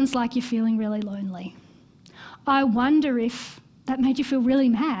sounds like you're feeling really lonely. I wonder if that made you feel really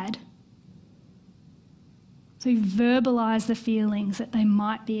mad. So you verbalise the feelings that they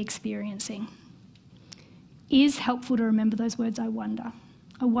might be experiencing. It is helpful to remember those words, I wonder.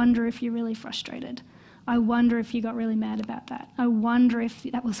 I wonder if you're really frustrated. I wonder if you got really mad about that. I wonder if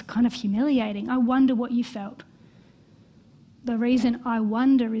that was kind of humiliating. I wonder what you felt. The reason I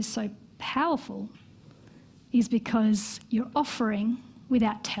wonder is so powerful is because you're offering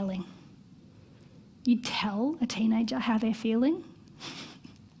without telling. You tell a teenager how they're feeling.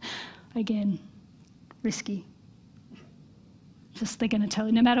 Again, risky. Just they're going to tell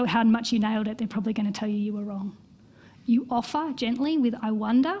you, no matter how much you nailed it, they're probably going to tell you you were wrong. You offer gently with I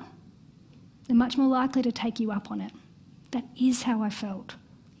wonder, they're much more likely to take you up on it. That is how I felt.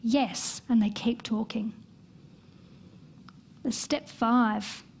 Yes, and they keep talking. The step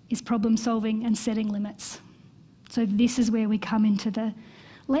 5 is problem solving and setting limits. So this is where we come into the,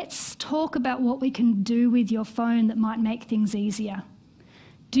 let's talk about what we can do with your phone that might make things easier.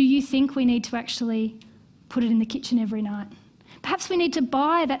 Do you think we need to actually put it in the kitchen every night? Perhaps we need to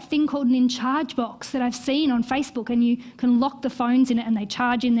buy that thing called an in-charge box that I've seen on Facebook, and you can lock the phones in it and they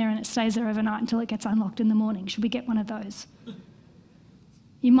charge in there and it stays there overnight until it gets unlocked in the morning. Should we get one of those?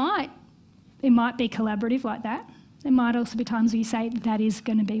 It might be collaborative like that. There might also be times where you say that is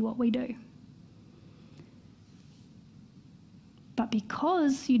going to be what we do. But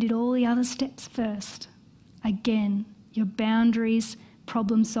because you did all the other steps first, again, your boundaries,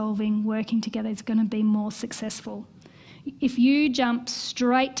 problem solving, working together is going to be more successful. If you jump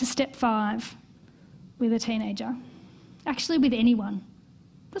straight to step 5 with a teenager, actually with anyone,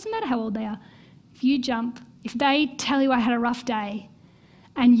 doesn't matter how old they are, if they tell you I had a rough day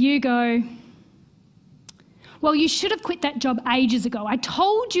and you go, well, you should have quit that job ages ago. I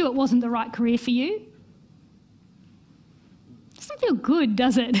told you it wasn't the right career for you. It doesn't feel good,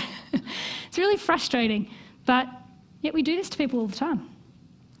 does it? It's really frustrating. But yet we do this to people all the time.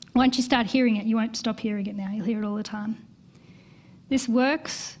 Once you start hearing it, you won't stop hearing it now. You'll hear it all the time. This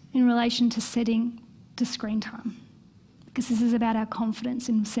works in relation to setting to screen time, because this is about our confidence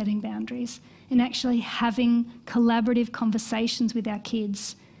in setting boundaries, in actually having collaborative conversations with our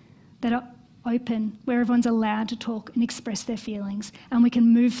kids that are open, where everyone's allowed to talk and express their feelings, and we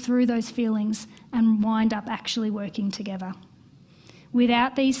can move through those feelings and wind up actually working together.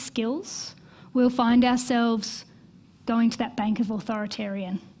 Without these skills, we'll find ourselves going to that bank of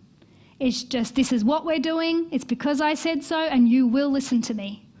authoritarian. It's just, this is what we're doing, it's because I said so, and you will listen to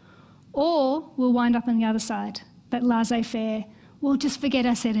me. Or we'll wind up on the other side, that laissez-faire, we'll just forget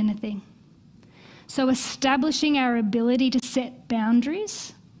I said anything. So establishing our ability to set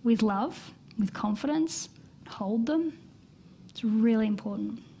boundaries with love, with confidence, hold them, it's really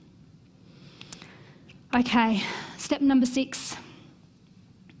important. Okay, step number 6.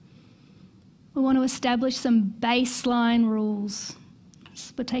 We want to establish some baseline rules.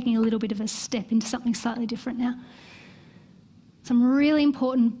 We're taking a little bit of a step into something slightly different now. Some really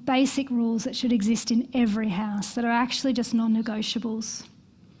important basic rules that should exist in every house that are actually just non-negotiables.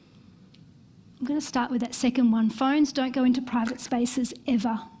 I'm going to start with that second one. Phones don't go into private spaces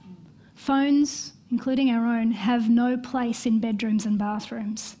ever. Phones, including our own, have no place in bedrooms and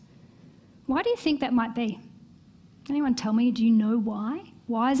bathrooms. Why do you think that might be? Anyone tell me? Do you know why?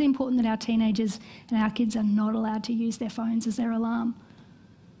 Why is it important that our teenagers and our kids are not allowed to use their phones as their alarm?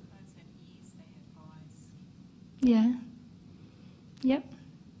 Phones have ears, they have eyes. Yeah. Yep.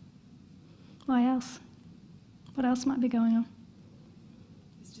 Why else? What else might be going on?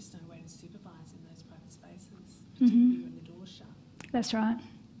 There's just no way to supervise in those private spaces, Mm-hmm. when the door's shut. That's right.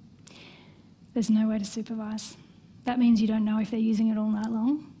 There's no way to supervise. That means you don't know if they're using it all night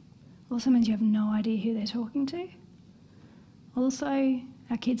long. Also means you have no idea who they're talking to. Also,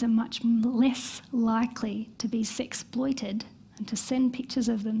 our kids are much less likely to be sexploited and to send pictures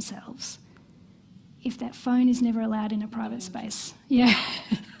of themselves if that phone is never allowed in a private space. Yeah,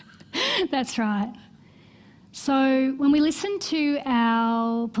 that's right. So when we listen to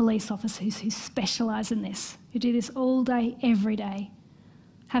our police officers who specialise in this, who do this all day, every day,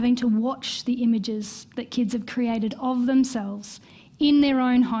 having to watch the images that kids have created of themselves in their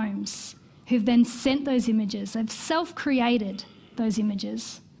own homes, who've then sent those images, they've self-created those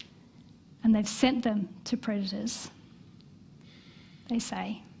images, and they've sent them to predators. They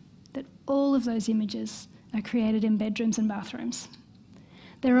say that all of those images are created in bedrooms and bathrooms.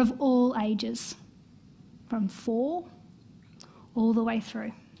 They're of all ages, from 4 all the way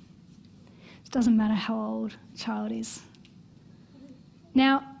through. It doesn't matter how old a child is.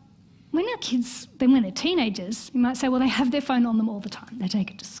 Now, when our kids, then when they're teenagers, you might say, well, they have their phone on them all the time. They take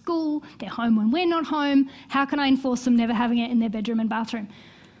it to school, they're home when we're not home. How can I enforce them never having it in their bedroom and bathroom?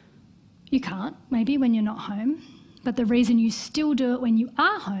 You can't, maybe, when you're not home. But the reason you still do it when you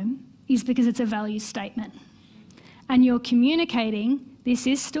are home is because it's a value statement. And you're communicating, this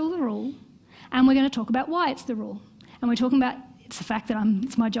is still the rule, and we're going to talk about why it's the rule. And we're talking about it's the fact that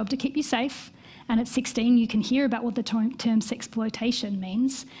it's my job to keep you safe. And at 16, you can hear about what the term sexploitation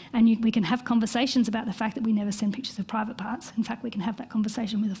means, and we can have conversations about the fact that we never send pictures of private parts. In fact, we can have that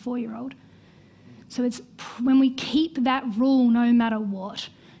conversation with a 4-year-old. So it's when we keep that rule no matter what,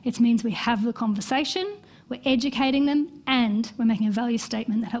 it means we have the conversation, we're educating them, and we're making a value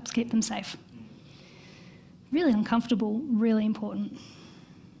statement that helps keep them safe. Really uncomfortable, really important.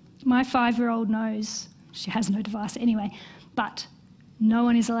 My 5-year-old knows, she has no device anyway, but no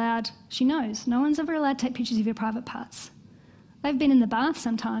one is allowed, she knows, no one's ever allowed to take pictures of your private parts. They've been in the bath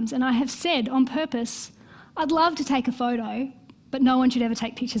sometimes, and I have said on purpose, I'd love to take a photo, but no one should ever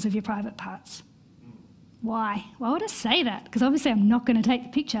take pictures of your private parts. Why? Why would I say that? Because obviously I'm not going to take the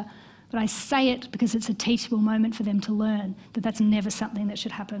picture, but I say it because it's a teachable moment for them to learn that that's never something that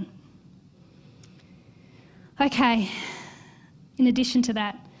should happen. Okay, in addition to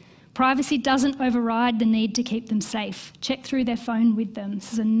that, privacy doesn't override the need to keep them safe. Check through their phone with them.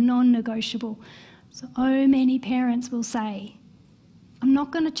 This is a non-negotiable. So many parents will say, I'm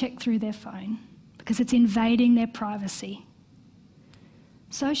not going to check through their phone because it's invading their privacy.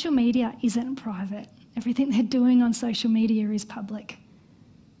 Social media isn't private. Everything they're doing on social media is public.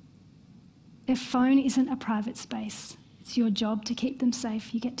 Their phone isn't a private space. It's your job to keep them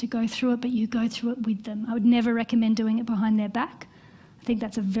safe. You get to go through it, but you go through it with them. I would never recommend doing it behind their back. I think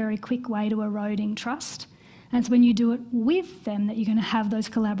that's a very quick way to eroding trust. And it's when you do it with them that you're going to have those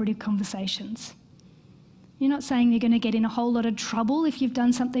collaborative conversations. You're not saying you're going to get in a whole lot of trouble if you've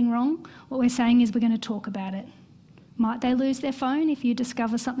done something wrong. What we're saying is we're going to talk about it. Might they lose their phone if you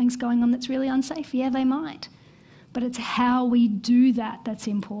discover something's going on that's really unsafe? Yeah, they might. But it's how we do that that's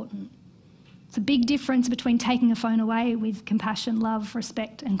important. It's a big difference between taking a phone away with compassion, love,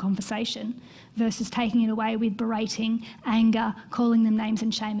 respect and conversation versus taking it away with berating, anger, calling them names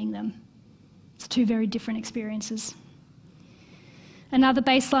and shaming them. It's 2 very different experiences. Another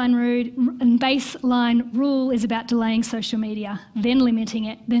baseline rule is about delaying social media, then limiting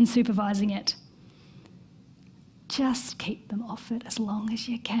it, then supervising it. Just keep them off it as long as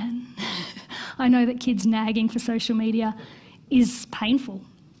you can. I know that kids nagging for social media is painful.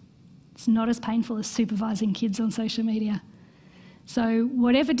 It's not as painful as supervising kids on social media. So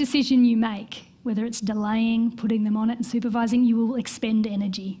whatever decision you make, whether it's delaying, putting them on it and supervising, you will expend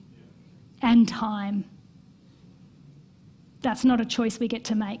energy and time. That's not a choice we get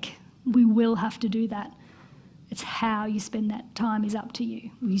to make. We will have to do that. It's how you spend that time is up to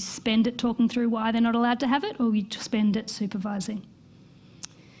you. Will you spend it talking through why they're not allowed to have it, or will you spend it supervising?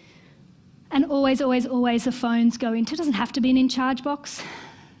 And always, always, always the phones go into, it doesn't have to be an in-charge box.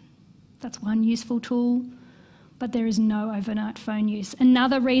 That's one useful tool, but there is no overnight phone use.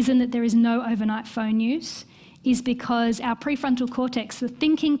 Another reason that there is no overnight phone use is because our prefrontal cortex, the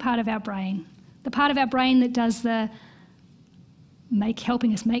thinking part of our brain, the part of our brain that does the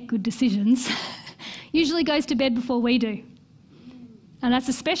helping us make good decisions, usually goes to bed before we do. And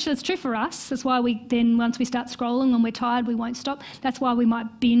it's true for us. That's why once we start scrolling, when we're tired, we won't stop. That's why we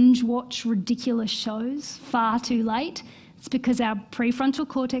might binge watch ridiculous shows far too late. It's because our prefrontal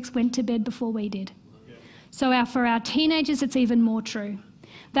cortex went to bed before we did. So for our teenagers, it's even more true.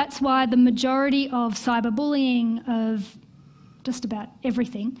 That's why the majority of cyberbullying, of just about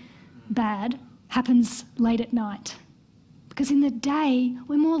everything bad, happens late at night. Because in the day,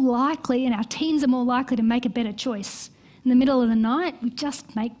 we're more likely, and our teens are more likely to make a better choice. In the middle of the night, we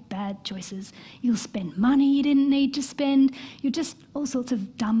just make bad choices. You'll spend money you didn't need to spend. All sorts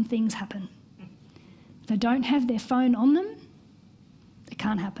of dumb things happen. If they don't have their phone on them, it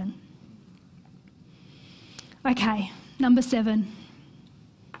can't happen. Okay, number 7.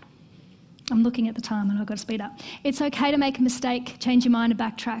 I'm looking at the time and I've got to speed up. It's okay to make a mistake, change your mind and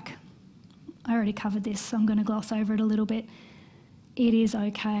backtrack. I already covered this, so I'm going to gloss over it a little bit. It is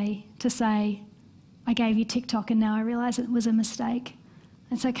okay to say, I gave you TikTok and now I realise it was a mistake.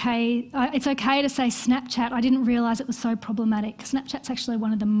 It's okay to say Snapchat, I didn't realise it was so problematic. Snapchat's actually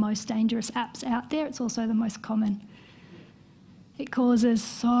one of the most dangerous apps out there. It's also the most common. It causes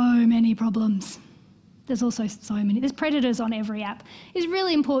so many problems. There's also so many. There's predators on every app. It's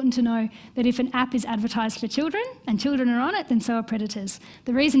really important to know that if an app is advertised for children and children are on it, then so are predators.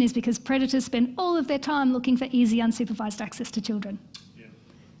 The reason is because predators spend all of their time looking for easy, unsupervised access to children. Yeah.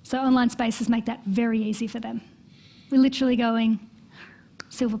 So online spaces make that very easy for them. We're literally going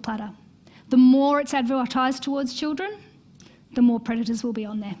silver platter. The more it's advertised towards children, the more predators will be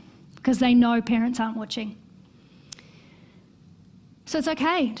on there because they know parents aren't watching. So it's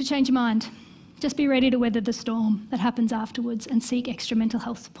okay to change your mind. Just be ready to weather the storm that happens afterwards and seek extra mental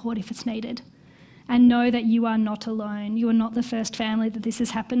health support if it's needed. And know that you are not alone. You are not the first family that this has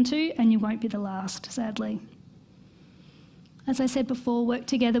happened to, and you won't be the last, sadly. As I said before, work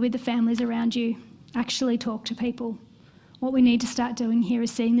together with the families around you. Actually talk to people. What we need to start doing here is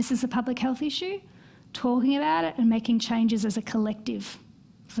seeing this as a public health issue, talking about it and making changes as a collective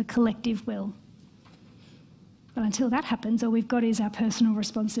will. But until that happens, all we've got is our personal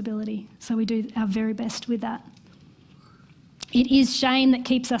responsibility. So we do our very best with that. It is shame that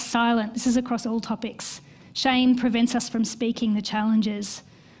keeps us silent. This is across all topics. Shame prevents us from speaking the challenges.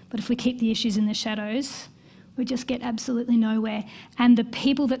 But if we keep the issues in the shadows, we just get absolutely nowhere. And the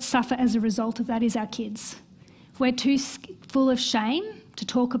people that suffer as a result of that is our kids. If we're too full of shame to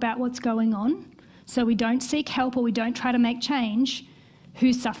talk about what's going on, so we don't seek help or we don't try to make change,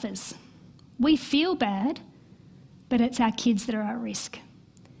 who suffers? We feel bad, but it's our kids that are at risk.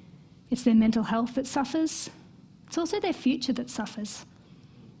 It's their mental health that suffers. It's also their future that suffers.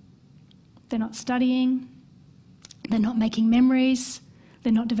 They're not studying, they're not making memories,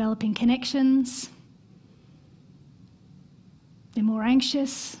 they're not developing connections, they're more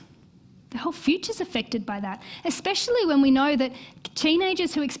anxious. The whole future's affected by that, especially when we know that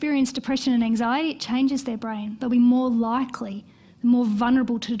teenagers who experience depression and anxiety, it changes their brain. They'll be more likely, more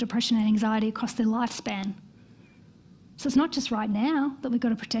vulnerable to depression and anxiety across their lifespan. So it's not just right now that we've got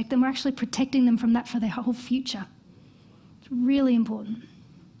to protect them, we're actually protecting them from that for their whole future. It's really important.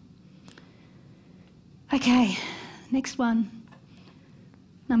 Okay, next one.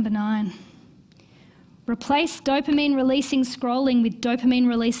 Number 9. Replace dopamine-releasing scrolling with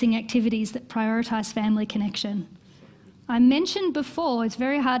dopamine-releasing activities that prioritise family connection. I mentioned before it's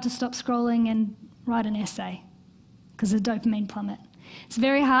very hard to stop scrolling and write an essay because of the dopamine plummet. It's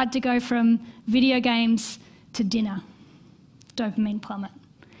very hard to go from video games to dinner. Dopamine plummet.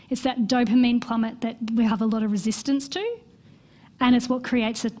 It's that dopamine plummet that we have a lot of resistance to, and it's what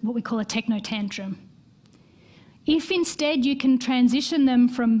creates what we call a techno tantrum. If instead you can transition them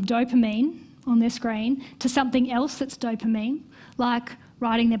from dopamine on their screen to something else that's dopamine, like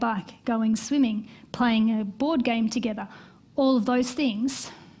riding their bike, going swimming, playing a board game together, all of those things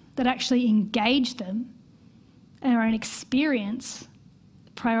that actually engage them and are an experience,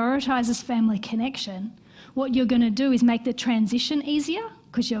 prioritises family connection, what you're going to do is make the transition easier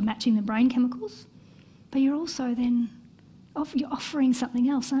because you're matching the brain chemicals, but you're also then you're offering something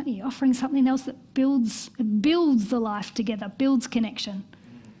else, aren't you? You're offering something else that builds the life together, builds connection.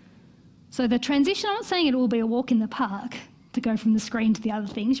 So the transition, I'm not saying it will be a walk in the park to go from the screen to the other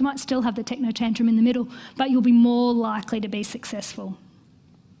things. You might still have the techno tantrum in the middle, but you'll be more likely to be successful.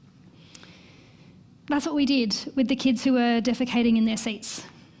 That's what we did with the kids who were defecating in their seats.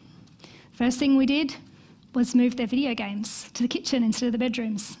 First thing we did was move their video games to the kitchen instead of the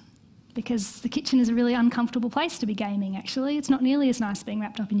bedrooms, because the kitchen is a really uncomfortable place to be gaming, actually. It's not nearly as nice being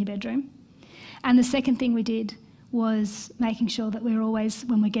wrapped up in your bedroom. And the second thing we did was making sure that we're always,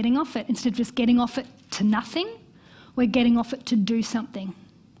 when we're getting off it, instead of just getting off it to nothing, we're getting off it to do something.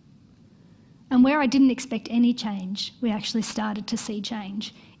 And where I didn't expect any change, we actually started to see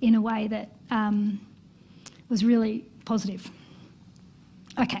change in a way that was really positive.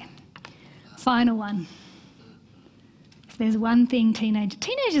 Okay, final one. If there's one thing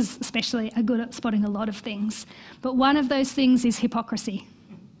teenagers especially are good at spotting a lot of things, but one of those things is hypocrisy,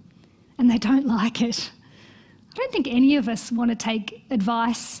 and they don't like it. I don't think any of us want to take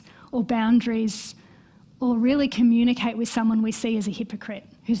advice or boundaries or really communicate with someone we see as a hypocrite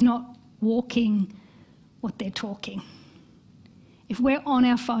who's not walking what they're talking. if we're on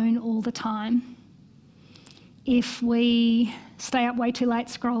our phone all the time, if we stay up way too late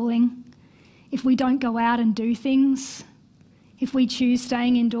scrolling, if we don't go out and do things, if we choose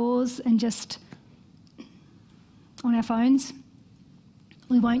staying indoors and just on our phones,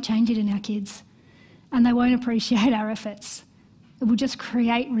 we won't change it in our kids, and they won't appreciate our efforts. It will just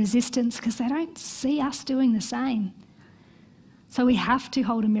create resistance because they don't see us doing the same. So we have to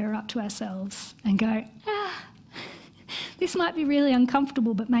hold a mirror up to ourselves and go, this might be really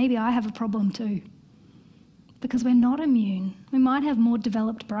uncomfortable, but maybe I have a problem too. Because we're not immune. We might have more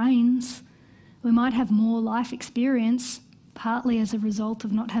developed brains. We might have more life experience, partly as a result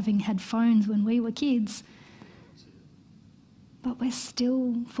of not having had phones when we were kids. But we're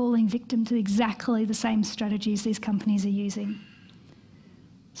still falling victim to exactly the same strategies these companies are using.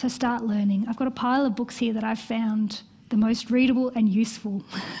 So start learning. I've got a pile of books here that I've found the most readable and useful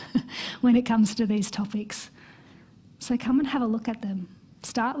when it comes to these topics. So come and have a look at them.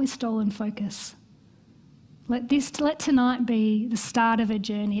 Start with Stolen Focus. Let tonight be the start of a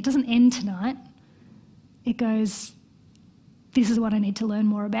journey. It doesn't end tonight. It goes, this is what I need to learn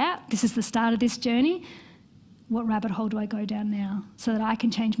more about. This is the start of this journey. What rabbit hole do I go down now so that I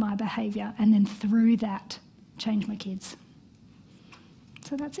can change my behaviour and then through that change my kids?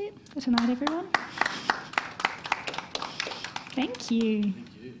 So that's it for tonight, everyone. Thank you. Thank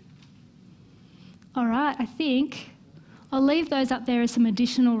you. All right, I think I'll leave those up there as some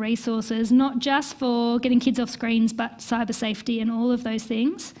additional resources, not just for getting kids off screens, but cyber safety and all of those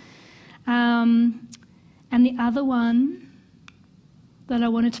things. And the other one that I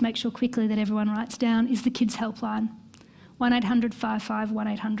wanted to make sure quickly that everyone writes down is the Kids Helpline, 1800 55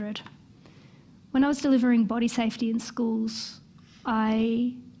 1800. When I was delivering body safety in schools,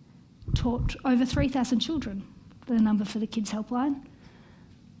 I taught over 3,000 children the number for the Kids Helpline.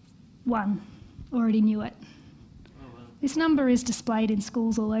 One already knew it. Oh, wow. This number is displayed in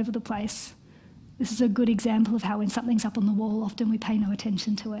schools all over the place. This is a good example of how when something's up on the wall, often we pay no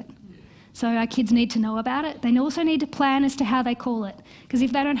attention to it. So our kids need to know about it. They also need to plan as to how they call it. Because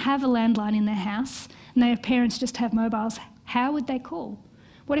if they don't have a landline in their house and their parents just have mobiles, how would they call?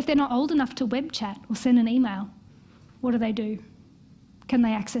 What if they're not old enough to web chat or send an email? What do? Can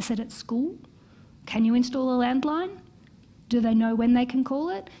they access it at school? Can you install a landline? Do they know when they can call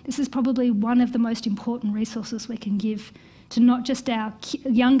it? This is probably one of the most important resources we can give to not just our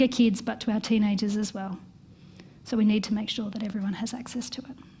younger kids, but to our teenagers as well. So we need to make sure that everyone has access to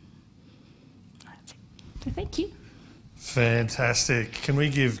it. That's it. So thank you. Fantastic. Can we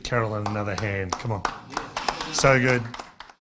give Carolyn another hand? Come on. So good.